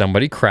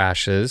somebody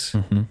crashes,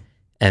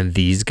 and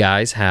these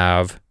guys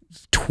have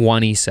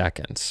 20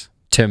 seconds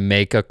to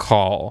make a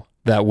call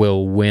that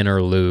will win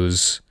or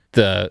lose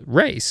the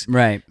race.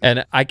 Right.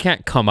 And I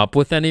can't come up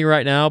with any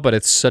right now, but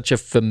it's such a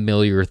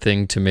familiar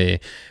thing to me,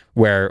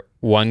 where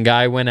one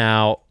guy went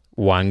out,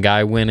 one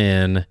guy went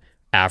in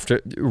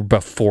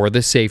before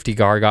the safety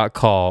car got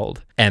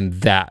called,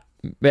 and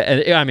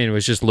it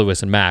was just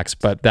Lewis and Max,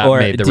 but that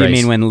made the race. Do you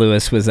mean when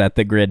Lewis was at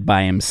the grid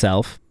by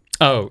himself?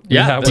 Oh,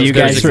 yeah. Do you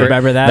guys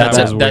remember that?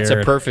 That's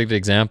a perfect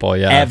example,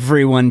 yeah.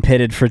 Everyone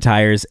pitted for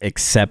tires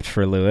except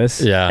for Lewis.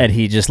 Yeah. And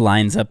he just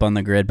lines up on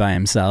the grid by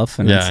himself.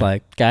 And it's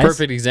like, guys.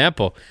 Perfect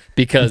example.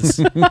 Because,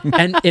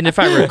 and if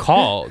I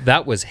recall,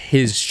 that was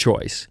his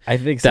choice. I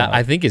think so.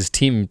 I think his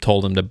team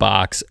told him to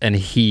box, and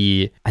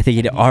I think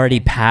he'd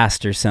already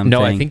passed or something.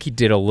 No, I think he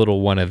did a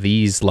little one of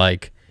these,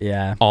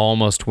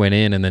 almost went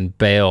in and then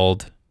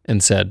bailed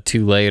and said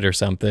too late or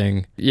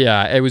something.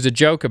 Yeah, it was a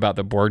joke about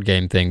the board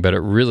game thing, but it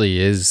really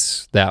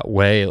is that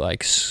way.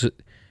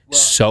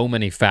 So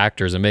many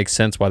factors. It makes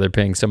sense why they're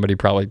paying somebody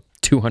probably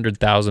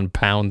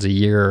 £200,000 a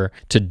year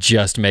to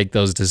just make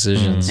those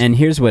decisions. And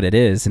here's what it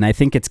is, and I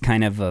think it's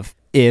kind of a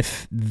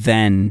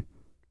if-then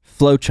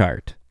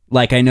flowchart.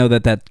 I know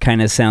that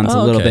kind of sounds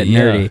a little bit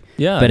nerdy,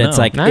 but it's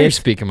now you're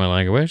speaking my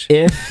language.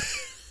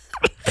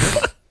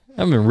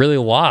 I've been really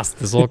lost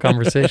this whole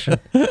conversation.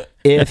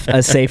 If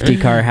a safety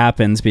car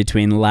happens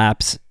between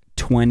laps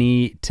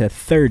 20 to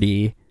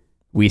 30,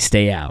 we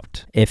stay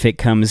out. If it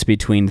comes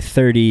between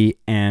 30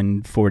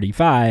 and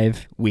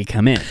 45, we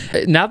come in.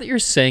 Now that you're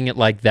saying it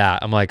like that,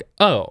 I'm like,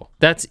 oh,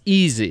 that's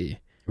easy.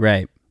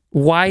 Right.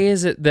 Why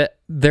is it that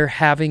they're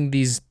having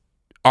these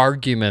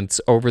arguments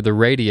over the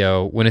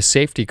radio when a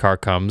safety car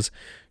comes?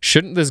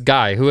 Shouldn't this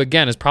guy, who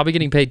again is probably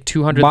getting paid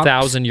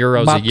 200,000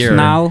 euros a year,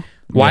 now?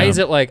 Why is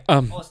it no,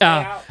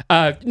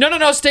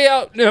 stay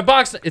out,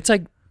 box? It's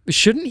like,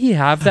 shouldn't he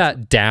have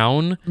that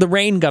down? The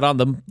rain got on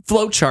the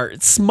flowchart.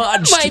 It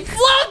smudged. My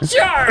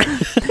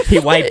flowchart! He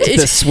wiped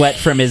the sweat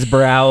from his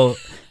brow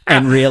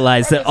and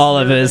realized that all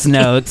of his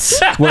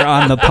notes were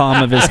on the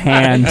palm of his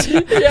hand.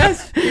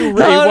 Yes. He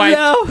wiped.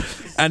 No.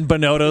 And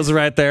Bonotto's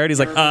right there, and he's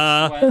like,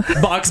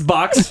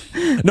 box.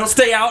 No,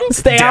 stay out.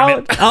 Stay Damn out.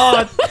 It.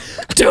 Oh,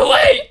 Too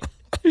late.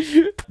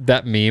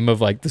 That meme of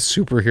the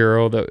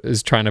superhero that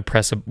is trying to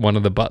press one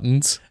of the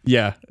buttons.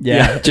 Yeah.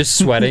 Just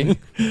sweating.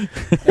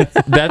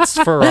 That's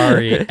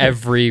Ferrari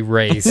every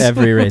race.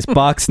 Every race.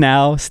 Box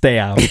now, stay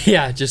out.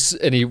 Yeah,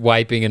 and he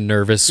wiping a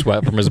nervous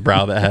sweat from his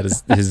brow that had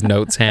his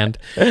notes hand,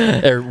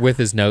 or with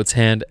his notes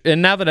hand.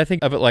 And now that I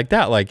think of it like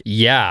that,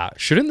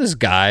 shouldn't this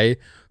guy,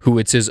 who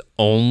it's his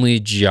only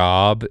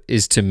job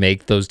is to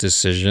make those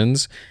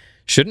decisions,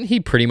 shouldn't he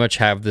pretty much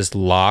have this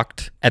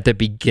locked at the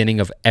beginning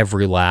of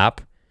every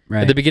lap?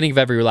 Right. At the beginning of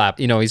every lap,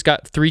 he's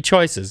got 3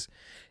 choices.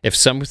 If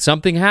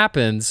something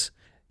happens,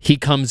 he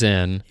comes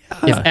in.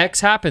 If X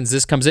happens,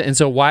 this comes in. And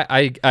so why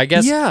I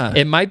guess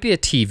it might be a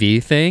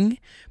TV thing,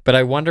 but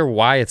I wonder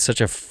why it's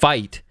such a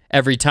fight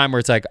every time where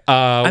it's like,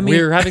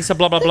 we're having some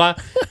blah blah blah,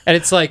 and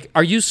it's like,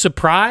 are you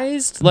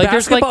surprised? Like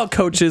basketball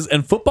coaches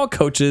and football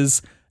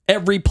coaches,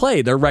 every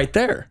play they're right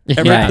there,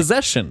 every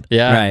possession.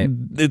 Right.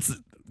 That's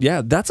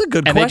a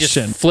good and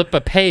question. They just flip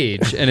a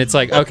page, and it's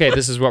like, okay,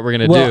 this is what we're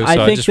gonna Well,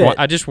 do. So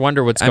I just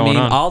wonder what's going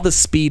on. All the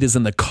speed is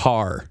in the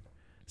car.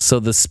 So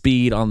the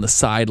speed on the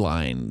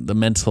sideline, the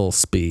mental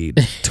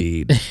speed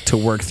to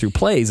work through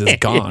plays is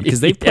gone because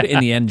they put it in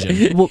the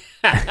engine. Well,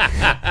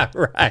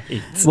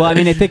 Right. well, I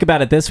mean, I think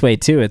about it this way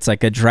too. It's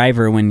like a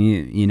driver when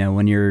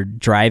when you're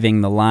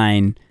driving the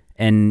line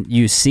and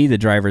you see the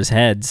driver's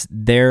heads,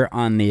 they're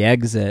on the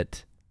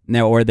exit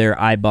now, or they're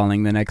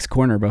eyeballing the next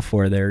corner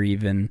before they're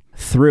even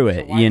through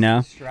it.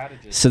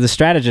 So the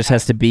strategist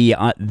has to be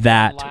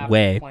that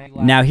way.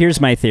 Now, here's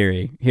my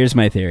theory.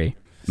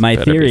 My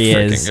theory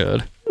is.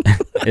 Good.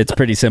 It's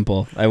pretty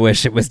simple. I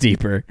wish it was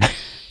deeper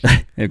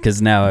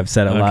because now I've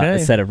set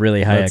a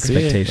really high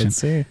expectation. Let's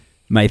see.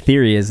 My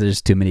theory is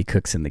there's too many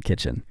cooks in the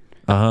kitchen.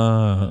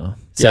 Oh.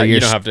 So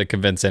you don't have to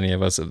convince any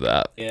of us of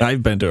that.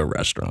 I've been to a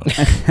restaurant.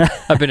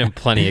 I've been in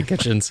plenty of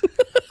kitchens.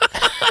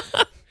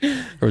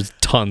 There's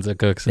tons of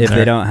cooks in If there.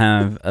 they don't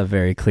have a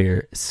very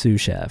clear sous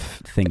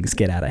chef, things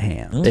get out of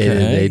hand.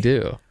 They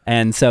do.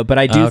 And so, but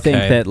I do think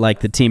that like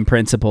the team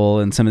principal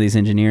and some of these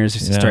engineers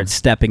start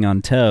stepping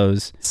on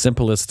toes.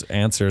 Simplest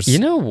answers. You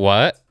know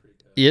what?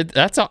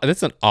 That's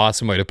an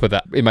awesome way to put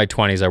that. In my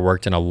 20s, I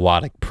worked in a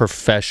lot of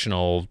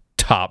professional,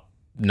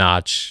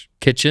 top-notch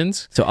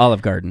kitchens. So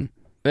Olive Garden.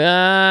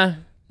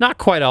 Not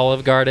quite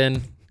Olive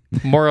Garden.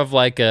 More of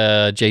like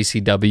a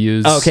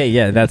JCW's. Okay,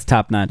 yeah, that's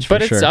top-notch for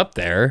but sure. it's up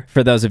there.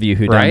 For those of you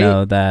who don't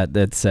know,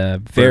 that's a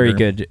very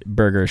good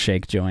burger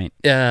shake joint.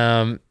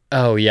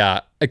 Oh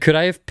yeah. Could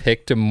I have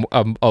picked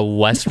a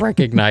less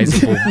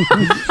recognizable?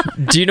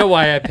 Do you know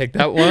why I picked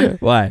that one?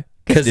 Why?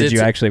 Because did it's you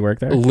actually work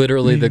there?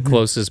 Literally the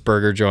closest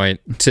burger joint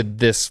to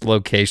this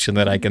location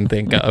that I can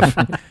think of.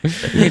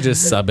 You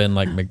just sub in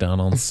like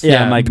McDonald's.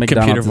 Yeah, like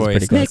McDonald's computer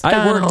is pretty voice. close.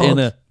 I worked in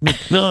a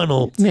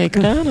McDonald's.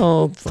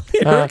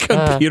 Your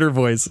computer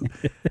voice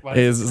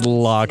is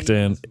locked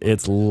in.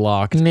 It's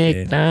locked in.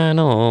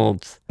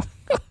 McDonald's.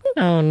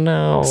 Oh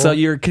no. So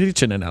your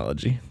kitchen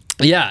analogy.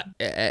 Yeah,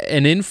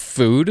 and in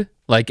food,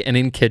 and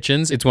in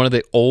kitchens, it's one of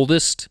the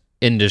oldest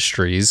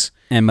industries.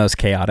 And most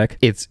chaotic.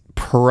 It's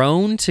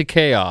prone to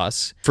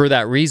chaos. For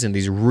that reason,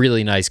 these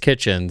really nice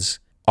kitchens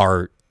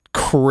are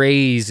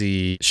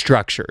crazy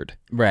structured.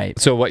 Right.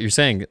 So what you're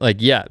saying,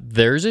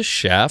 there's a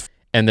chef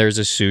and there's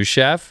a sous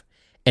chef,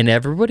 and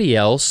everybody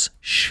else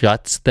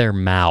shuts their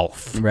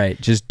mouth.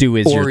 Right. Just do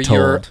as Or you're told.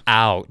 you're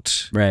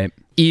out. Right.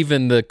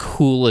 Even the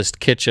coolest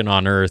kitchen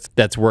on earth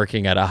that's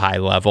working at a high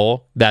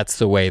level, that's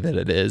the way that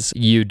it is.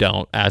 You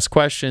don't ask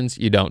questions,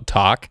 you don't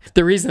talk.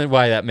 The reason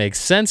why that makes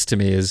sense to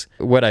me is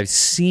what I've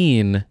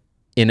seen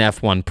in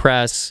F1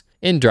 press,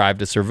 in Drive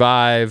to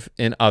Survive,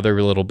 in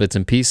other little bits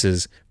and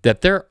pieces,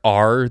 that there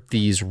are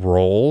these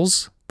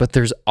roles, but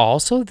there's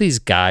also these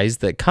guys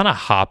that kind of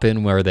hop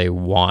in where they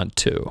want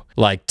to.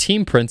 Like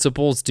team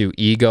principals do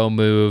ego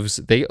moves.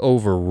 They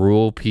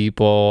overrule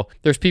people.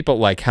 There's people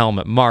like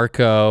Helmut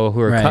Marko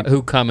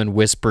who come and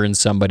whisper in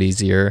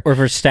somebody's ear. Or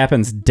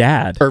Verstappen's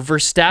dad.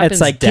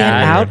 It's like, dad.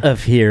 get out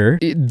of here.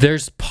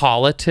 There's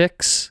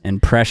politics.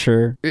 And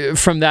pressure.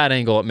 From that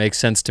angle, it makes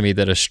sense to me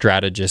that a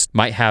strategist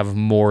might have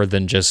more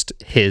than just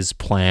his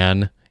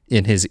plan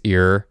in his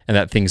ear and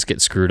that things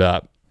get screwed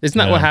up. Isn't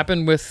that what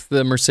happened with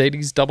the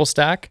Mercedes double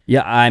stack?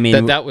 Yeah, I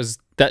mean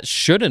that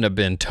shouldn't have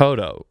been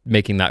Toto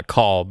making that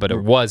call, but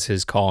it was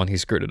his call and he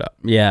screwed it up.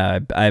 Yeah,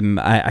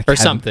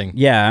 something.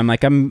 Yeah,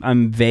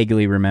 I'm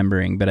vaguely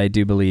remembering, but I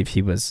do believe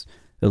he was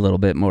a little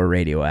bit more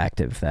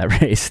radioactive that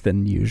race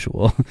than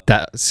usual.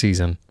 That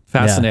season.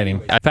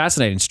 Fascinating.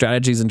 Fascinating.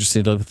 Strategy is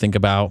interesting to think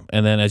about.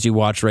 And then as you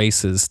watch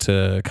races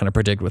to kind of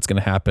predict what's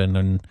going to happen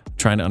and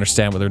trying to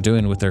understand what they're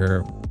doing with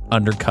their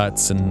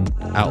undercuts and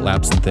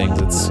outlaps and things,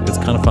 it's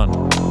kind of fun.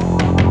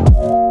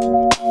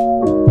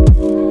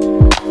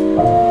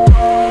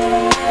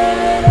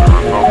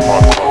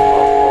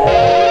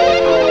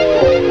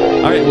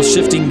 All right, well,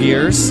 shifting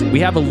gears,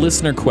 we have a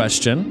listener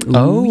question.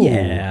 Oh,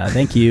 yeah.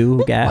 Thank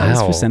you, guys,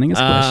 for sending us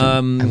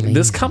questions.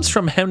 This comes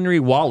from Henry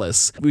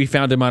Wallace. We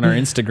found him on our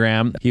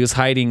Instagram. He was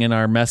hiding in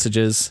our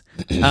messages.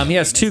 He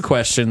has 2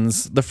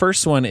 questions. The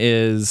first one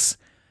is,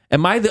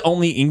 am I the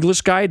only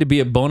English guy to be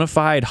a bona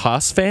fide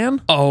Haas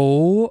fan?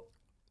 Oh,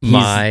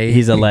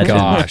 He's a legend.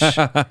 Gosh.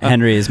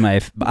 Henry is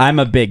I'm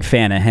a big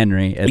fan of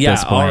Henry at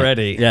this point.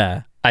 Already.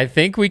 Yeah. I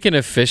think we can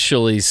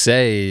officially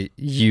say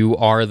you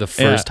are the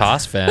first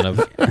Haas fan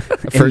of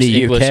first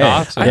the English UK.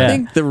 Haas fan. I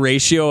think the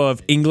ratio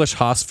of English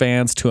Haas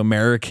fans to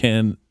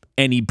American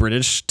any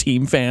British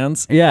team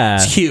fans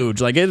is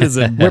huge. Like it is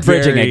We're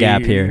bridging a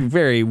gap here.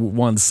 Very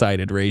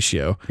one-sided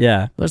ratio.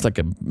 Yeah. There's like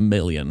 1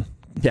 million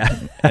Yeah.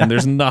 and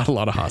there's not a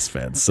lot of Haas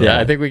fans. So. Yeah,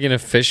 I think we can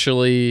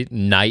officially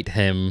knight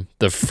him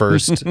the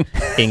first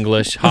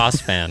English Haas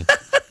fan.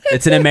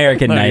 It's an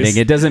American Nice.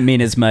 knighting. It doesn't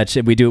mean as much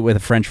if we do it with a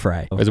French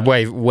fry. It's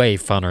way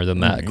funner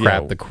than that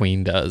crap Yeah. the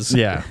Queen does.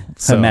 Yeah. Her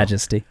So,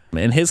 Majesty.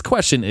 and his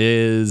question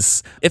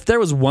is, if there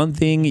was one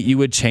thing you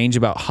would change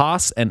about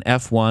Haas and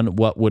F1,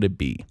 what would it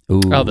be?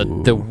 Ooh. Oh,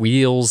 the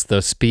wheels,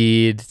 the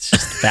speed, it's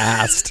just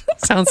fast.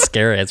 Sounds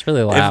scary. It's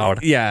really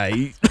loud. Yeah.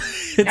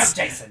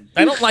 It's,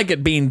 I don't like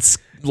it being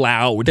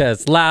loud. Yeah,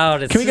 it's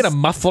loud. It's Can we get a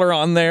muffler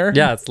on there?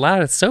 Yeah, it's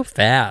loud. It's so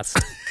fast.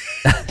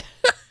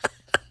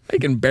 I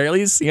can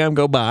barely see him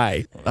go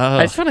by.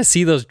 I just want to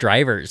see those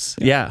drivers.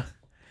 Yeah.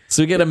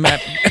 So we get a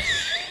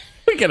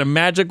we get a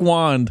magic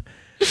wand.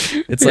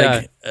 It's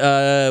Yeah.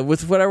 like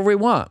with whatever we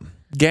want.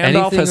 Gandalf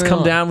Anything has we come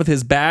want. down with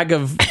his bag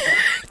of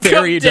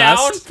fairy Down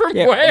dust. from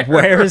Yeah, where?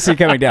 where is he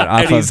coming down?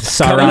 Off And of he's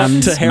coming up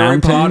Sauron's to Harry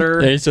mountain? Potter.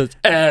 And he says,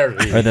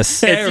 Harry, Or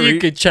the if you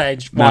could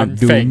change one Mount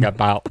Doom. thing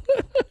about...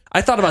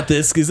 I thought about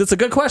this because it's a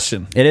good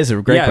question. It is a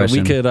great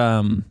question. We could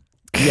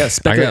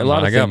speculate a lot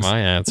of I got things. my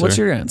answer. What's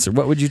your answer?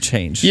 What would you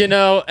change? You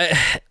know,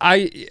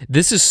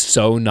 this is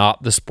so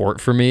not the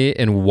sport for me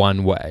in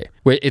one way.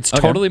 It's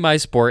totally my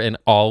sport in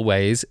all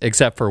ways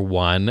except for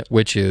one,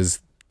 which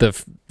is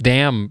the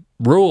damn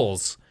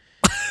rules.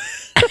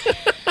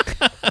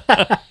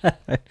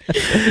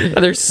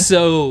 They're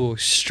so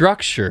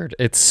structured.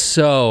 It's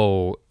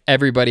so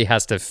everybody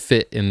has to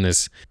fit in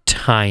this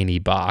tiny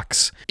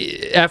box.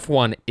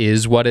 F1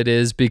 is what it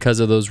is because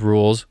of those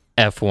rules.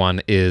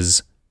 F1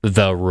 is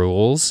the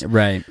rules.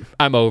 Right.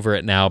 I'm over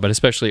it now, but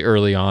especially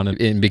early on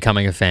in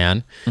becoming a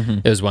fan,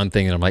 it was one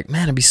thing that I'm like,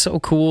 man, it'd be so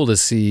cool to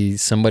see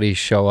somebody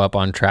show up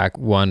on track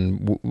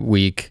one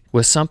week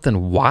with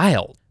something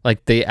wild.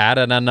 Like they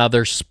added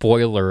another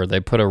spoiler, they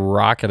put a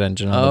rocket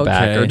engine on the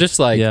back, or just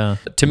like,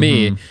 to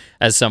me,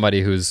 as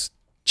somebody who's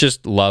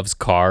just loves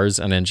cars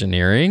and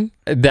engineering,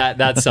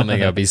 that's something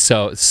that would be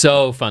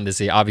so fun to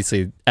see.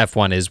 Obviously,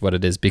 F1 is what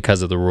it is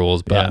because of the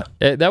rules, but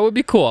that would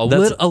be cool. A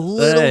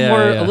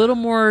little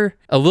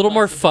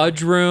more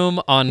fudge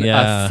room on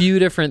a few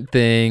different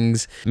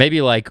things. Maybe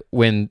like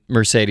when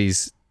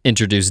Mercedes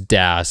introduced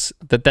DAS,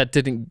 that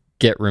didn't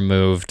get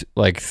removed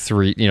like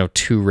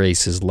 2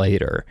 races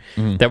later,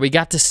 that we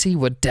got to see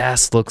what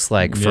DAS looks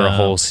like for a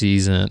whole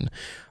season,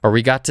 or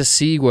we got to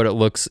see what it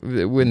looks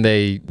when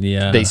they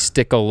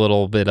stick a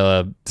little bit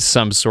of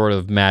some sort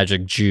of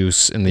magic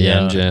juice in the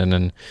engine.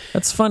 And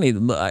that's funny.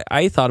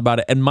 I thought about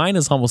it, and mine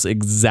is almost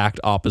exact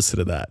opposite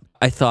of that.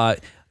 I thought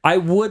I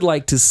would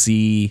like to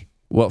see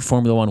what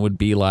Formula One would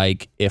be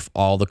like if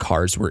all the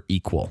cars were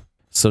equal.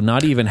 So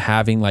not even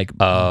having like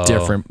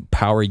different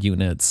power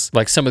units,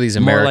 like some of these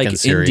more American like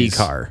series.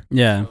 IndyCar.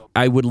 Yeah.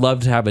 I would love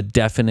to have a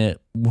definite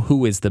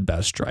who is the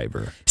best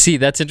driver. See,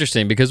 that's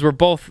interesting because we're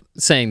both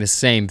saying the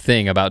same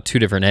thing about two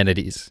different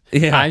entities.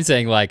 Yeah. I'm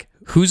saying like,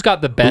 who's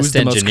got the best Who's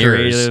the most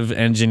engineers? creative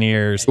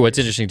engineers? What's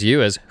interesting to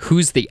you is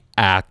who's the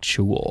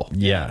actual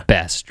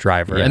best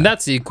driver, and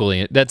that's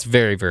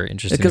very, very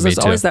interesting Because to me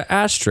there's always that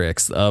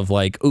asterisk of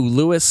like, ooh,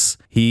 Lewis,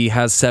 he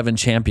has 7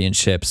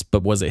 championships,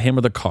 but was it him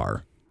or the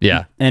car?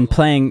 Yeah. And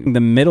playing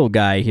the middle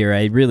guy here,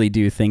 I really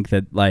do think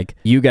that like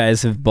you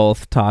guys have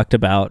both talked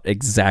about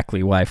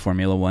exactly why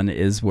Formula One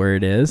is where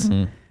it is.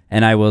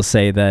 And I will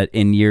say that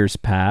in years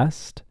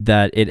past,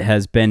 that it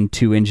has been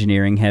too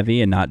engineering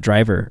heavy and not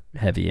driver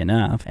heavy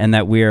enough. And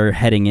that we're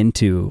heading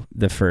into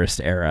the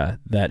first era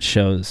that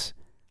shows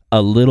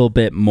a little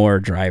bit more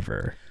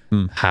driver.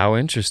 How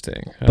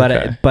interesting.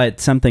 But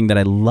something that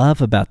I love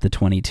about the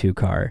 22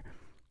 car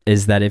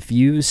is that if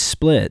you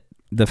split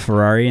the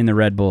Ferrari and the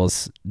Red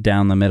Bulls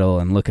down the middle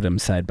and look at them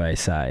side by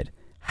side,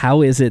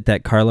 how is it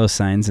that Carlos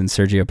Sainz and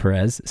Sergio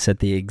Perez set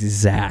the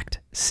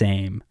exact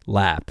same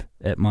lap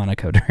at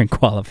Monaco during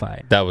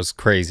qualifying? That was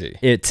crazy.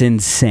 It's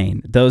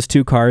insane. Those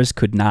two cars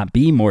could not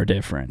be more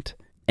different,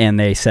 and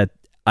they set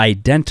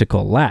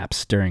identical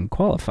laps during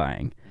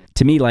qualifying.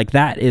 To me, like,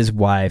 that is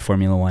why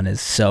Formula One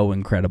is so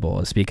incredible,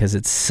 is because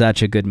it's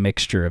such a good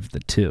mixture of the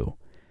two.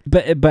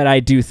 But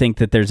I do think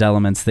that there's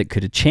elements that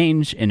could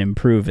change and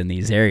improve in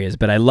these areas.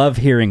 But I love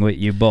hearing what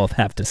you both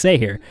have to say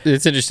here.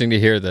 It's interesting to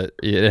hear that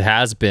it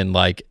has been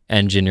like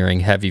engineering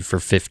heavy for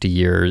 50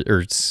 years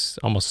or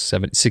almost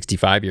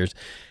 65 years.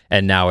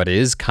 And now it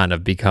is kind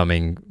of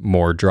becoming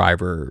more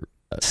driver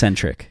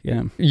Centric.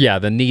 Yeah. Yeah.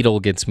 The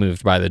needle gets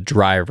moved by the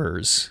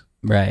drivers.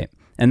 Right.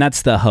 And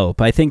that's the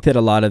hope. I think that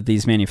a lot of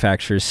these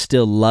manufacturers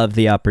still love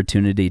the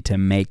opportunity to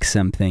make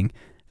something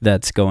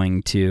that's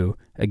going to,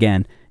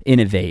 again,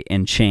 innovate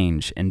and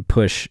change and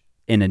push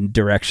in a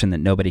direction that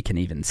nobody can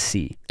even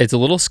see. It's a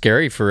little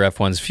scary for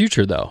F1's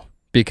future, though,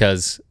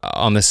 because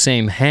on the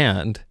same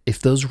hand,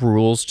 if those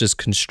rules just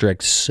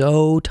constrict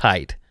so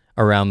tight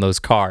around those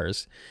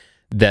cars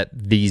that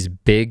these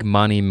big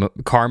money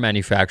car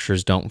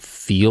manufacturers don't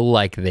feel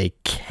like they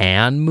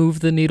can move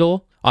the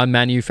needle on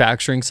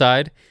manufacturing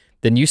side,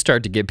 then you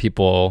start to get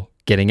people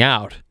getting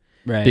out.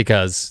 Right.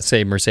 Because,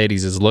 say,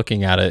 Mercedes is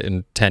looking at it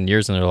in 10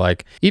 years and they're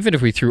like, even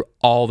if we threw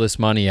all this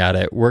money at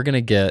it, we're going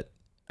to get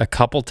a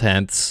couple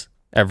tenths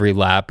every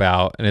lap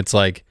out. And it's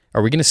like,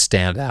 Are we going to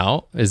stand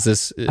out? Is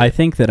this? I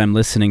think that I'm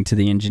listening to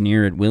the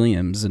engineer at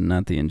Williams and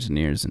not the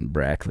engineers in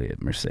Brackley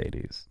at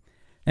Mercedes.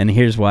 And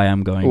here's why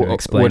I'm going to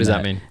explain. What does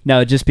that mean?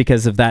 No, just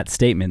because of that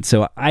statement.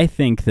 So I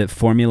think that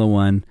Formula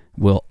One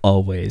will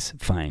always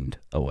find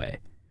a way,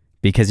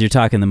 because you're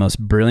talking the most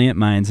brilliant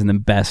minds and the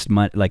best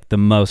the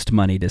most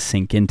money to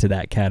sink into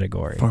that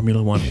category.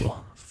 Formula One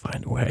will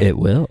find a way. It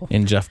will.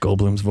 In Jeff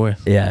Goldblum's voice.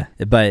 Yeah.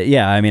 But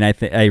yeah, I mean,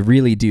 I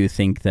really do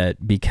think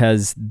that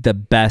because the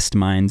best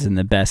minds and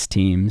the best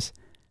teams,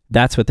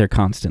 that's what they're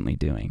constantly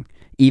doing.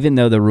 Even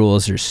though the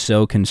rules are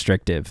so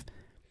constrictive,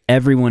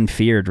 everyone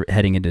feared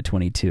heading into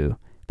 22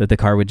 that the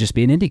car would just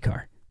be an Indy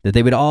car, that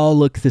they would all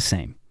look the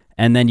same.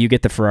 And then you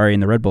get the Ferrari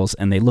and the Red Bulls,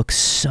 and they look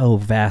so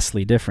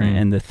vastly different,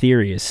 and the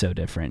theory is so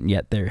different,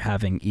 yet they're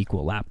having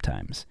equal lap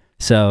times.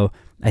 So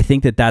I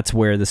think that that's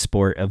where the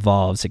sport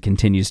evolves. It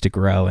continues to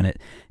grow, and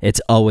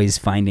it's always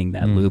finding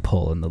that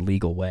loophole in the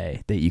legal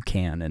way that you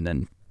can, and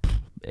then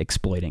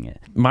exploiting it.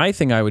 My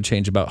thing I would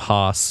change about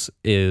Haas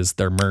is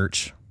their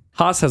merch.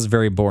 Haas has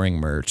very boring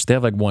merch. They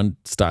have like one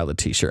style of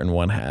t-shirt and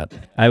one hat.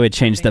 I would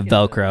change the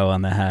Velcro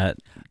on the hat.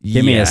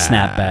 Give me a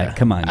snapback.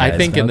 Come on, guys. I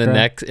think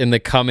Velcro. in the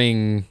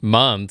coming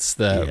months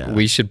that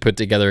we should put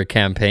together a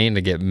campaign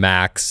to get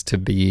Max to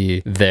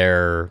be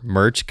their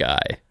merch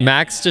guy.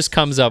 Max just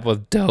comes up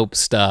with dope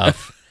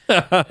stuff.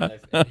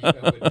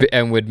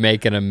 And would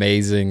make an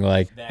amazing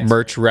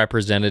merch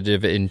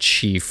representative in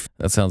chief.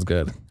 That sounds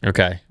good.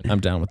 Okay.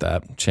 I'm down with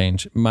that.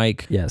 Change.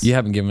 Mike, Yes. You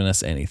haven't given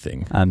us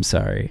anything. I'm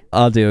sorry.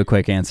 I'll do a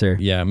quick answer.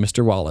 Yeah,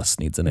 Mr. Wallace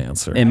needs an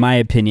answer. In my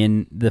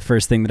opinion, the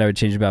first thing that I would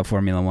change about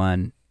Formula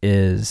One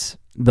is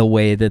the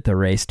way that the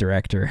race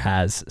director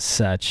has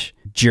such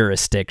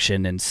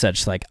jurisdiction and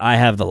such I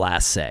have the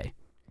last say.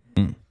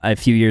 A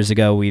few years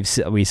ago, we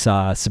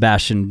saw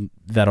Sebastian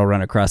Vettel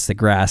run across the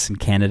grass in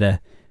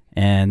Canada,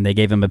 and they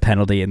gave him a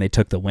penalty and they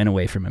took the win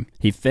away from him.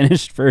 He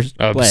finished first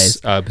place.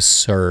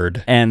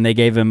 Absurd. And they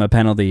gave him a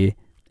penalty,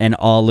 and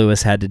all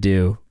Lewis had to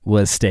do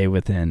was stay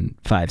within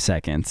 5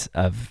 seconds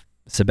of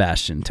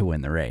Sebastian to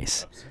win the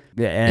race.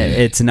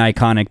 It's an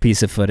iconic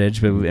piece of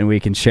footage, and we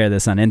can share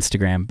this on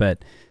Instagram,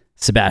 but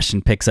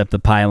Sebastian picks up the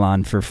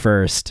pylon for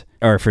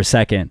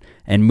second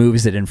and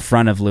moves it in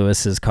front of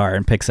Lewis's car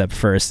and picks up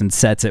first and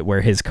sets it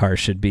where his car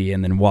should be,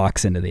 and then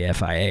walks into the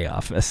FIA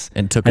office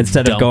and took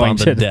instead a of dump going on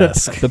to the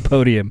desk. the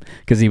podium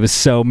because he was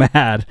so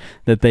mad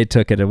that they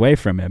took it away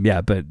from him.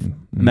 Yeah, but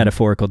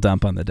metaphorical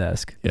dump on the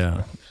desk.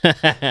 Yeah.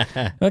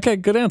 Okay,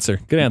 good answer.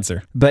 Good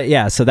answer. But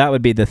yeah, so that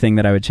would be the thing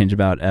that I would change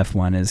about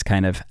F1 is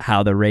kind of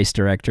how the race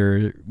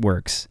director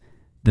works.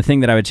 The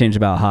thing that I would change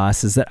about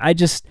Haas is that I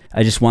just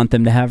want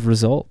them to have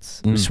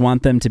results. I just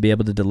want them to be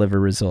able to deliver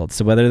results.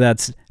 So whether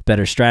that's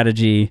better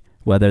strategy,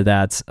 whether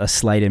that's a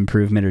slight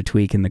improvement or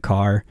tweak in the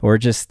car, or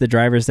just the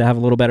drivers to have a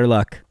little better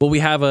luck. Well, we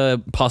have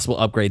a possible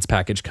upgrades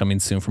package coming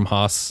soon from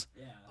Haas.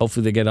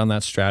 Hopefully they get on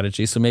that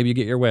strategy. So maybe you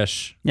get your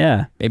wish.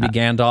 Yeah. Maybe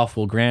Gandalf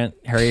will grant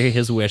Harry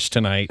his wish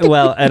tonight.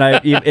 Well,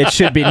 and it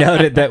should be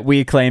noted that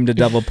we claimed a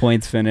double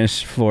points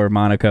finish for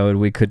Monaco,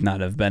 and we could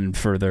not have been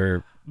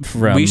further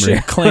from. We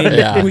should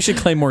claim. We should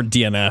claim more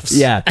DNFs.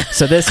 Yeah.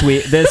 So this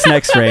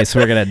next race,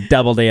 we're gonna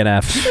double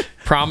DNF.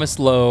 Promise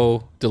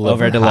low,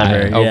 deliver Over-deliver,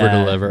 high, yeah.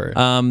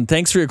 over-deliver.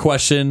 Thanks for your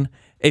question.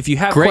 If you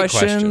have Great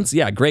questions,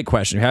 great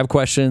question. If you have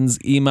questions,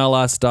 email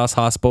us, Das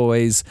Haas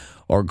Boys,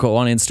 or go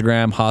on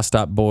Instagram,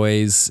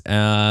 Haas.boys.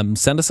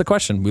 Send us a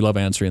question. We love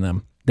answering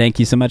them. Thank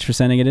you so much for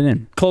sending it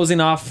in. Closing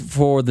off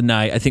for the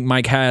night, I think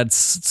Mike had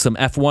some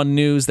F1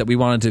 news that we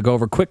wanted to go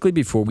over quickly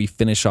before we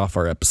finish off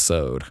our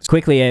episode.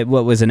 Quickly,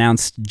 what was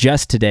announced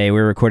just today,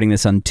 we're recording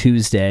this on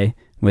Tuesday,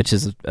 which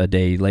is a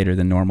day later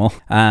than normal.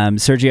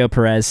 Sergio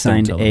Perez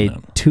signed a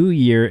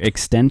 2-year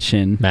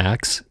extension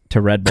Max.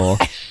 to Red Bull.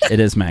 It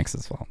is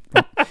Max's fault.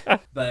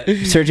 But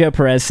Sergio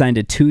Perez signed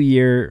a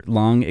 2-year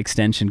long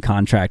extension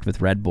contract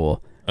with Red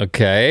Bull.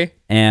 Okay.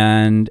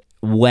 And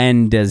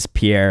when does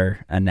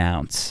Pierre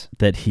announce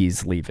that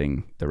he's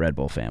leaving the Red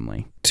Bull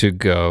family? To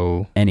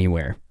go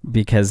anywhere.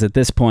 Because at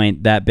this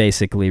point, that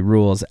basically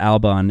rules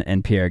Albon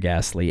and Pierre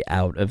Gasly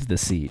out of the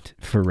seat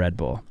for Red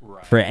Bull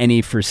for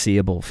any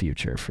foreseeable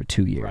future for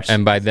 2 years.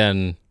 And by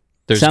then,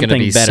 there's going to something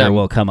be better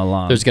will come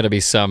along. There's going to be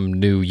some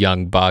new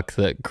young buck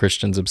that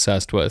Christian's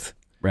obsessed with.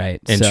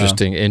 Right.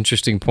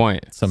 Interesting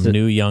point. Some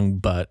new young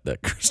butt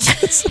that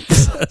Christian's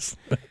obsessed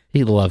with.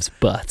 He loves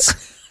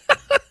butts.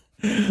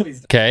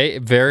 Okay,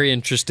 very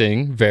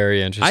interesting.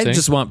 Very interesting. I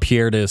just want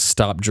Pierre to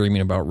stop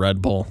dreaming about Red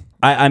Bull.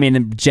 I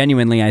mean,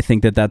 genuinely, I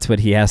think that that's what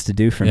he has to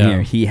do from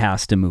here. He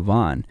has to move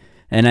on.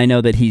 And I know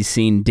that he's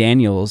seen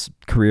Daniel's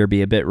career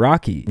be a bit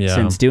rocky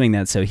since doing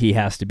that, so he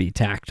has to be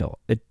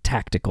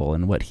tactical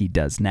in what he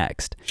does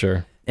next.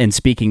 Sure. And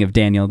speaking of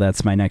Daniel,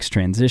 that's my next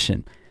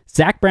transition.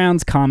 Zach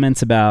Brown's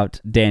comments about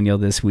Daniel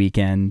this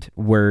weekend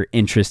were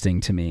interesting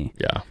to me.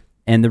 Yeah.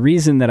 And the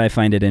reason that I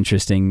find it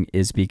interesting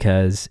is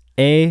because,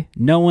 A,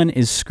 no one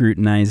is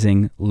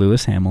scrutinizing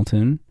Lewis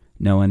Hamilton.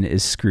 No one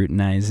is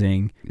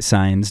scrutinizing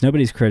Sainz.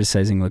 Nobody's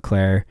criticizing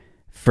Leclerc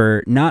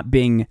for not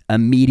being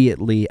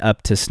immediately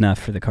up to snuff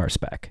for the car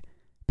spec.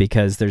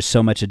 because there's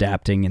so much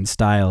adapting in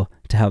style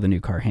to how the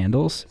new car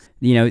handles.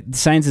 You know,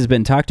 Sainz has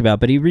been talked about,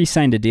 but he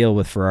re-signed a deal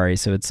with Ferrari,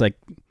 so it's like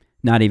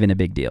not even a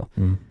big deal.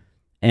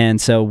 And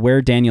so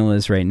where Daniel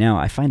is right now,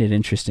 I find it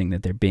interesting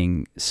that they're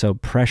being so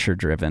pressure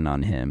driven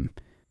on him.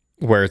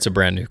 Where it's a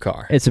brand new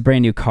car. It's a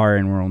brand new car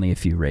and we're only a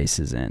few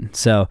races in.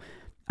 So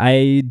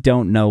I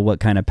don't know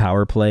what kind of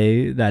power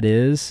play that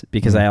is,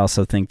 because I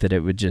also think that it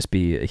would just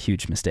be a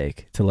huge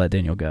mistake to let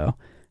Daniel go.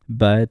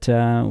 But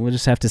we'll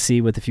just have to see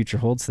what the future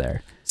holds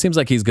there. Seems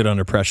like he's good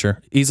under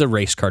pressure. He's a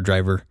race car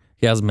driver.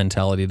 He has a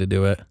mentality to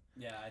do it.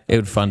 It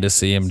would be fun to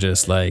see him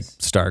just like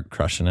start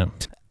crushing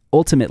it.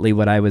 Ultimately,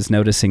 what I was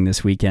noticing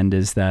this weekend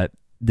is that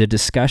the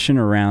discussion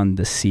around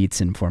the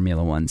seats in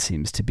Formula One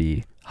seems to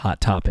be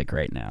hot topic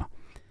right now.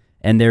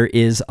 And there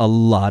is a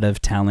lot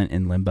of talent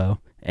in limbo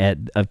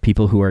of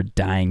people who are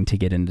dying to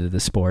get into the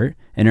sport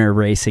and are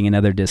racing in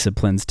other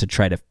disciplines to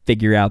try to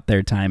figure out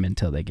their time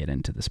until they get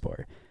into the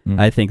sport.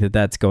 I think that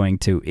that's going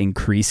to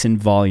increase in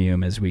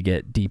volume as we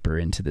get deeper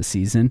into the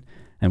season,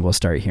 and we'll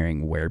start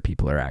hearing where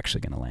people are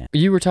actually going to land.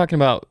 You were talking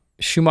about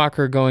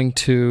Schumacher going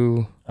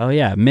to... Oh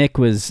yeah, Mick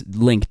was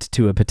linked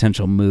to a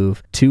potential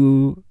move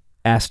to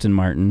Aston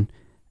Martin,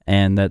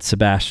 and that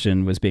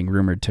Sebastian was being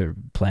rumored to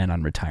plan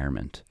on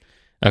retirement.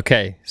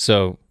 Okay,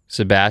 so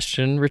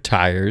Sebastian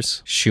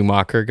retires,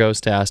 Schumacher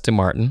goes to Aston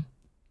Martin,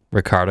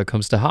 Ricardo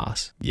comes to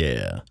Haas.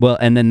 Yeah. Well,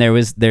 and then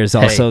there's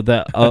also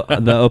the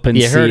open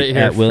You seat heard it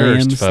here at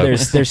Williams. first,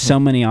 folks. There's so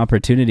many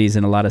opportunities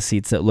and a lot of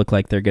seats that look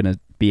like they're going to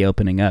be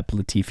opening up.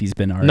 Latifi's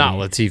been already. Not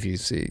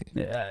Latifi's seat.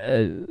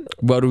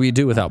 What do we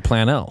do without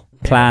Plan L?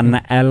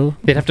 Plan L.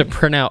 They'd have to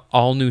print out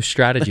all new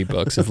strategy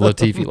books if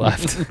Latifi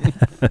left.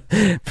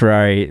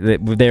 Ferrari,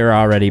 they were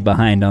already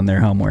behind on their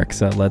homework,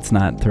 so let's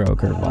not throw a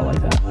curveball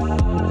like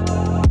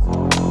that.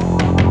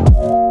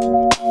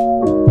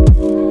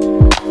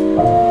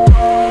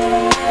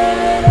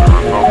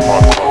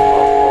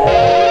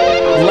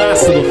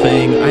 Last little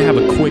thing, I have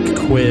a quick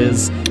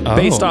quiz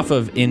based Oh. off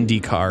of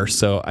IndyCar.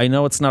 So I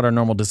know it's not our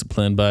normal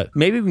discipline, but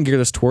maybe we can gear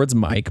this towards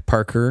Mike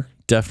Parker.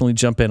 Definitely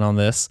jump in on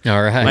this.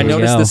 All right. I we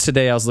noticed go. this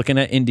today. I was looking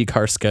at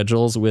IndyCar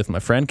schedules with my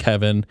friend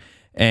Kevin,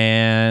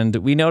 and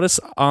we noticed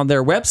on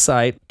their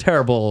website,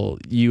 terrible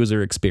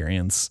user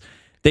experience.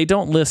 They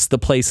don't list the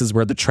places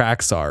where the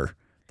tracks are.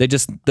 They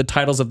just, the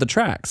titles of the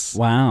tracks.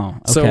 Wow.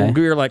 Okay. So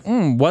we were like,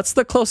 what's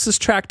the closest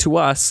track to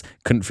us?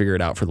 Couldn't figure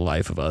it out for the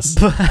life of us.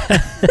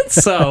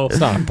 So It's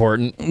not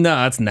important.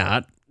 no, it's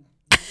not.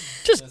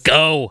 Just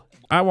go.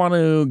 I want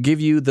to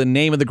give you the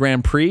name of the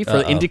Grand Prix for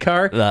the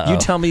IndyCar. Uh-oh. You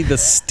tell me the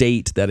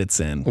state that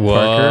it's in. Whoa.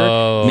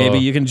 Parker, maybe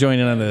you can join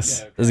in on this.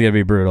 This is going to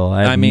be brutal.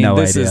 I have mean, no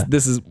this idea.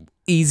 is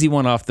easy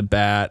one off the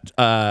bat.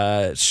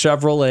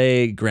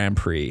 Chevrolet Grand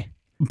Prix.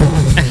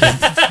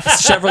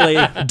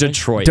 Chevrolet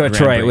Detroit. Grand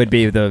Detroit Prix. would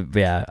be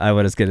I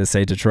was going to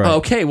say Detroit.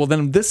 Okay, well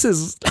then this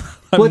is.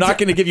 I'm not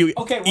going to give you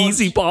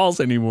easy balls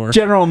anymore.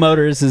 General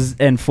Motors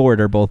and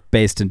Ford are both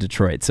based in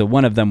Detroit, so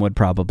one of them would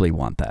probably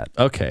want that.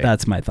 Okay.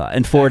 That's my thought.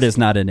 And Ford is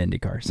not an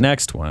IndyCar. So.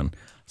 Next one.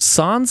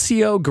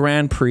 Sancio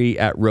Grand Prix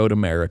at Road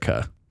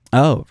America.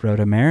 Oh, Road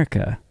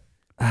America.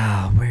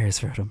 Oh,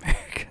 where's Road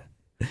America?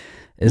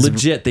 Is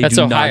Legit, they That's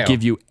do Ohio. not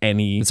give you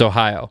any. It's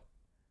Ohio.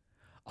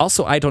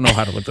 Also, I don't know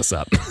how to look this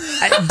up.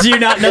 Do you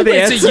not know the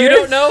answer? So you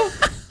don't know?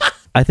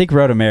 I think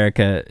Road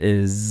America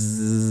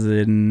is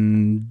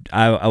in.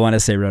 I want to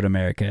say Road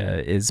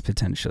America is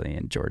potentially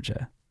in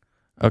Georgia.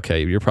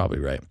 Okay, you're probably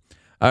right.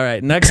 All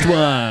right, next one.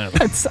 I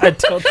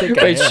don't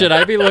think. Wait, should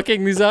I be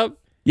looking these up?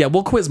 Yeah,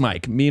 we'll quiz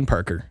Mike. Me and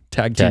Parker.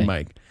 Tag team Okay.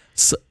 Mike.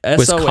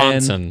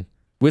 Wisconsin.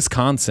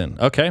 Wisconsin.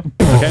 Okay.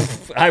 Okay.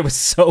 I was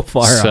so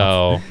far off.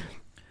 So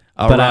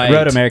All But right.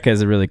 Road America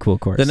is a really cool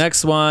course. The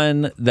next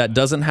one that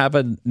doesn't have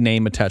a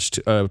name attached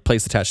to a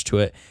place attached to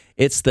it.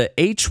 It's the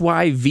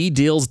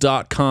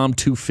HYVdeals.com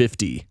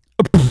 250.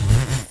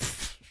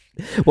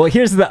 Well,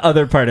 here's the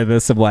other part of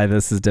this of why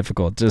this is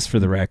difficult, just for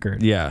the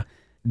record. Yeah.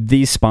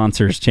 These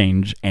sponsors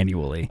change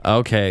annually.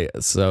 Okay.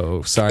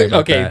 So sorry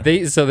about that.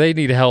 they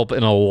need help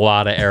in a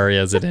lot of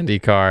areas at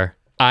IndyCar.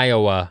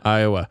 Iowa.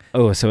 Iowa.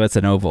 Oh, so it's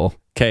an oval.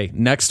 Okay.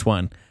 Next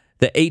one.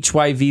 The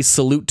HYV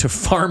Salute to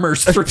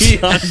Farmers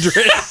 300.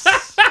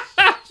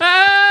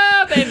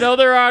 They know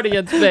their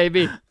audience,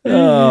 baby.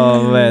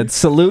 Oh, man.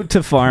 Salute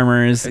to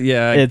farmers.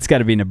 Yeah. It's got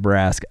to be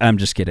Nebraska. I'm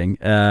just kidding.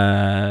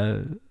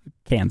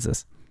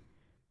 Kansas.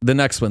 The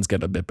next one's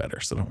get a bit better,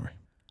 so don't worry.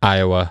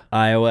 Iowa.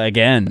 Iowa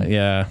again.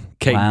 Yeah.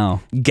 Okay.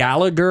 Wow.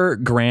 Gallagher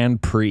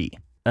Grand Prix.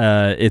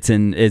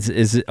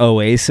 Is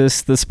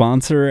Oasis the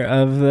sponsor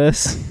of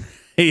this?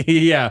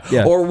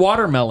 Yeah. Or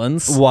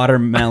watermelons.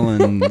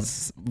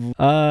 Watermelons.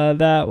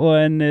 That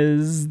one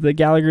is the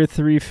Gallagher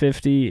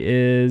 350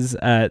 is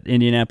at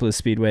Indianapolis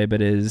Speedway,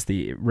 but is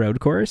the road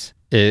course.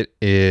 It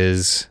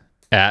is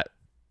at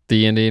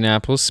the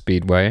Indianapolis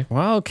Speedway.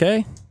 Wow,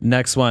 okay.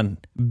 Next one.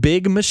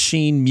 Big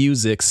Machine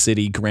Music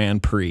City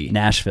Grand Prix.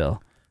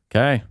 Nashville.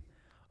 Okay.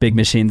 Big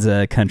Machine's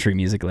a country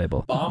music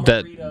label.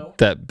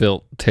 That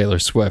built Taylor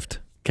Swift.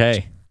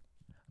 Okay.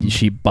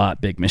 she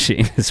bought Big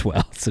Machine as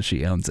well, so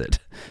she owns it.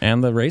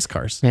 And the race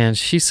cars. Man,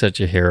 she's such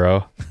a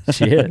hero.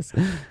 She is.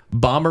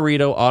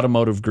 Bommarito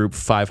Automotive Group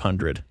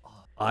 500.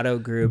 Auto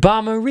Group.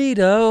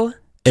 Bommarito.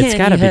 It's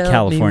got to be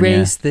California.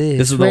 This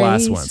is the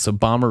last one. So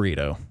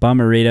Bommarito.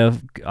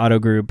 Bommarito Auto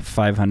Group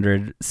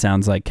 500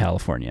 sounds like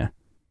California.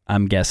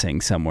 I'm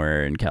guessing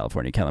somewhere in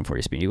California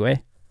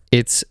Speedway.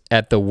 It's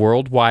at the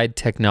Worldwide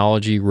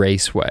Technology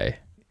Raceway.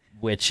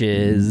 Which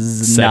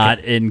is not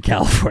in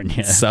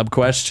California.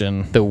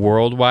 Sub-question. The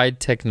Worldwide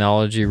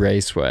Technology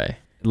Raceway.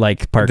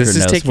 Like Parker This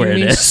is knows taking where it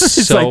me is.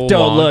 It's so like,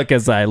 don't long. look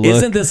as I look.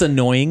 Isn't this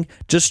annoying?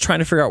 Just trying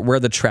to figure out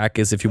where the track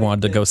is if you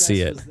wanted to go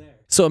see it.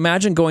 So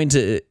imagine going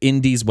to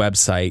Indy's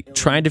website,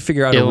 trying to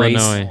figure out a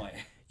race.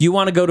 You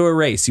want to go to a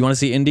race. You want to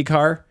see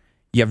IndyCar?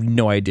 You have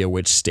no idea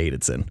which state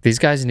it's in. These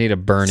guys need a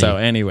Bernie. So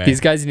anyway.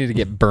 These guys need to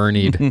get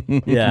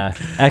Bernied. Yeah.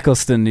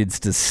 Eccleston needs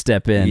to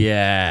step in.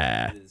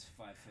 Yeah.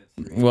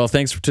 Well,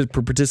 thanks for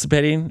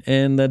participating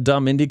in the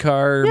dumb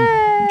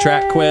IndyCar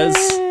track quiz.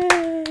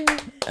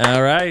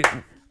 All right.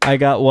 I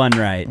got one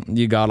right.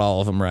 You got all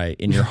of them right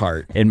in your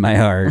heart. In my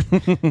heart.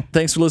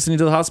 Thanks for listening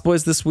to the Haas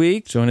Boys this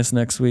week. Join us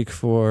next week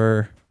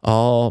for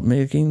all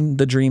making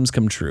the dreams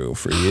come true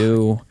for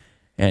you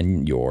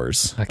and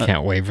yours. I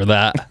can't wait for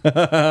that.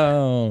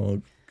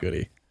 Oh,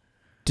 goody.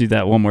 Do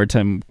that one more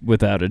time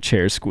without a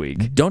chair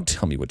squeak. Don't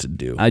tell me what to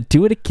do. I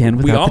do it again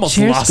without We the almost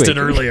chair lost squeak. it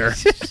earlier.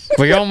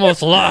 We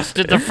almost lost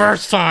it the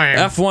first time.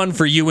 F1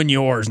 for you and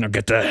yours. Now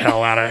get the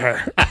hell out of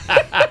here.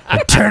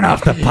 Turn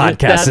off the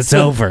podcast. It's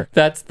over.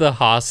 That's the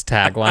Haas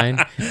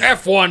tagline.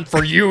 F1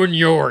 for you and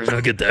yours. Now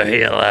get the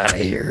hell out of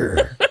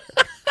here.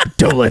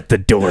 Don't let the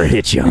door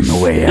hit you on the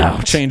way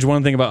out. Change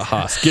one thing about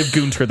Haas. Give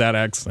Gunter that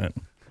accent.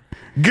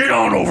 Get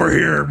on over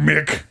here,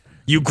 Mick.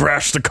 You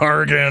crashed the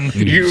car again.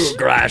 You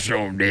crashed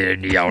on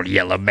the old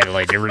yellow metal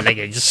and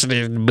everything. Just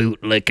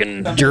boot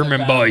licking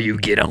German boy, you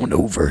get on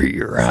over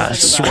here. I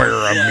swear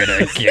I'm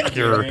gonna kick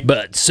your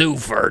butt so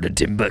far to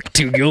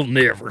Timbuktu, you'll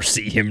never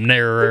see him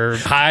there,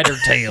 hide or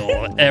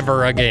tail,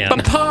 ever again.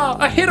 Pa,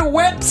 I hit a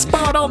wet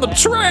spot on the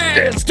track.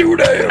 It's too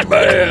damn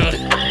bad.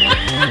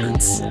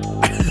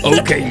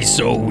 Okay,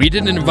 so we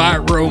didn't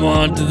invite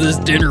Roman to this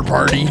dinner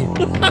party,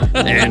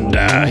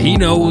 and he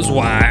knows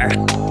why.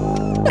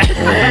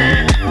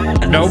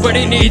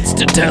 Nobody needs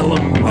to tell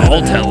him.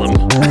 I'll tell him.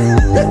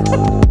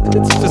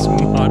 It's just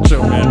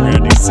Macho Man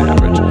Randy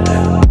Savage.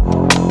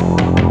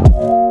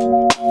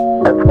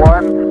 It's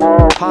one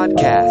small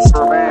Podcast.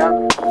 for man,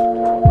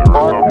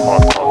 one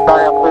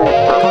giant leap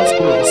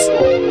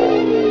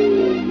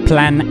for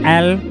Plan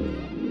L.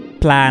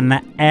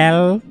 Plan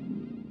L.